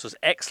Horncastle's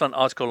excellent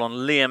article on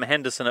Liam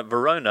Henderson at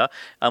Verona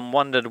and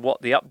wondered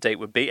what the update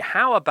would be.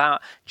 How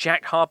about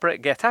Jack Harper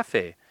at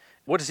Getafe?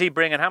 What does he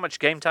bring and how much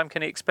game time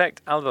can he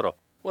expect, Alvaro?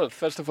 Well,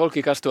 first of all,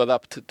 he has to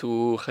adapt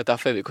to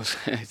Getafe because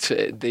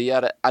they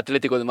are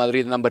Atlético de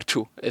Madrid number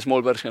 2, a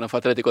small version of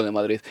Atlético de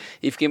Madrid.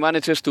 If he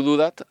manages to do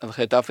that at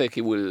Getafe,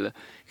 he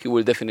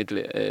will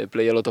definitely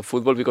play a lot of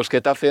football because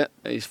Getafe,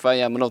 if I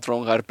am not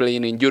wrong, are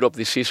playing in Europe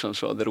this season,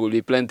 so there will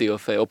be plenty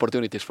of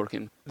opportunities for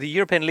him. The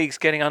European League's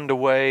getting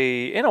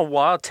underway in a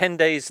while, 10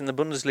 days in the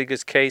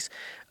Bundesliga's case.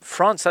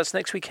 France, that's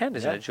next weekend,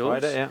 isn't it, Jules?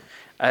 Friday,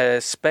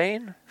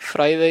 Spain?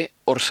 Friday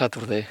or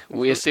Saturday.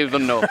 We still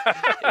don't know.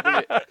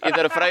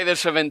 Either Friday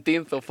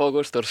 17th of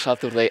August or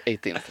Saturday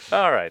 18th.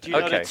 All right. Do you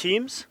know the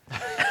teams?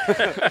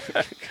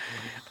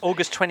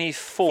 August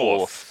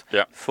 24th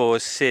for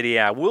Serie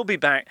A. We'll be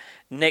back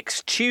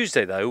next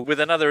Tuesday, though,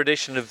 with another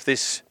edition of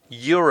this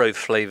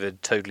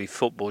Euro-flavoured Totally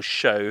Football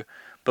show.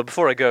 But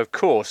before I go, of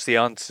course, the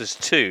answers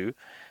to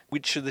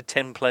which of the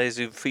 10 players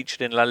who've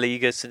featured in La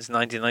Liga since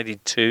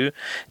 1992.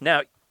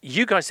 Now,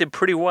 you guys did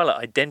pretty well at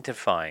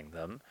identifying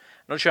them.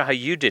 Not sure how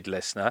you did,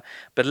 listener,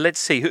 but let's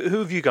see. Who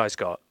have you guys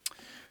got?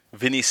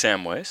 Vinny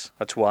Samways.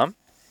 That's one.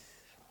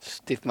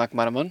 Steve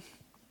McManaman.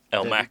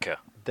 El Maka.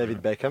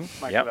 David Beckham.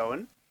 Michael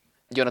Owen.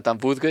 Jonathan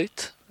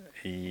Woodgate.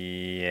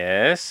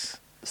 Yes.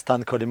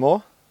 Stan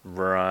Collymore.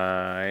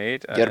 Right.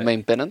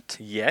 Jermaine Pennant.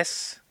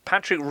 Yes.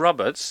 Patrick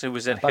Roberts, who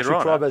was at Girona.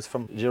 Patrick Roberts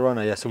from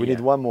Girona, so we need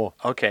one more.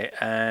 Okay,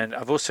 and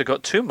I've also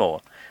got 2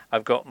 more.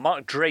 I've got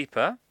Mark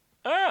Draper,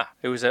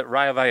 who was at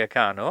Rayo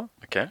Vallecano.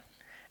 Okay.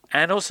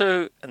 And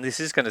also, and this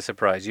is going to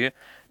surprise you,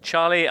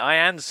 Charlie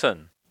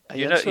Ianson.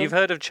 You've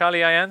heard of Charlie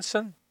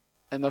Ianson?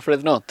 I'm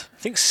afraid not. I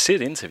think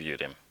Sid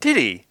interviewed him. Did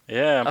he?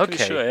 Yeah, I'm pretty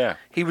sure, yeah.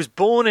 He was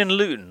born in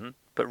Luton,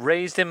 but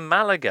raised in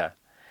Malaga.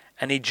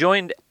 And he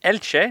joined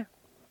Elche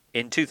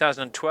in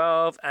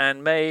 2012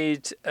 and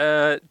made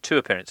 2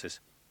 appearances.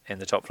 in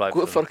the top flight.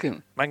 Good for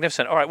him.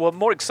 Magnificent. All right, well,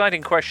 more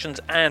exciting questions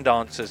and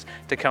answers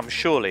to come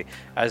surely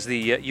as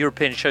the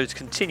European shows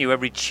continue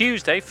every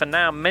Tuesday. For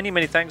now, many,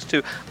 many thanks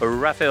to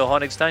Raphael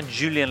Honigstein,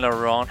 Julien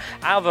Laurent,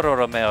 Alvaro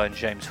Romeo and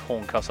James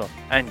Horncastle,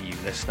 and you,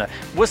 listener.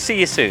 We'll see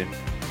you soon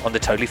on the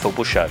Totally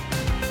Football Show.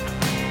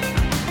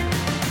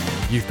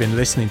 You've been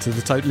listening to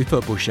the Totally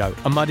Football Show,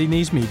 a Muddy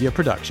Knees Media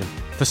production.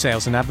 For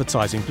sales and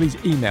advertising, please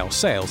email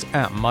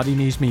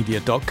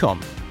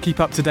sales@muddykneesmedia.com.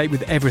 Keep up to date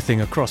with everything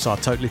across our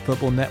Totally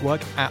Football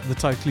network at The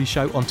Totally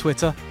Show on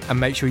Twitter, and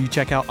make sure you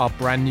check out our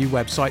brand new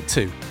website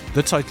too,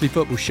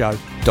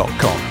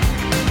 thetotallyfootballshow.com.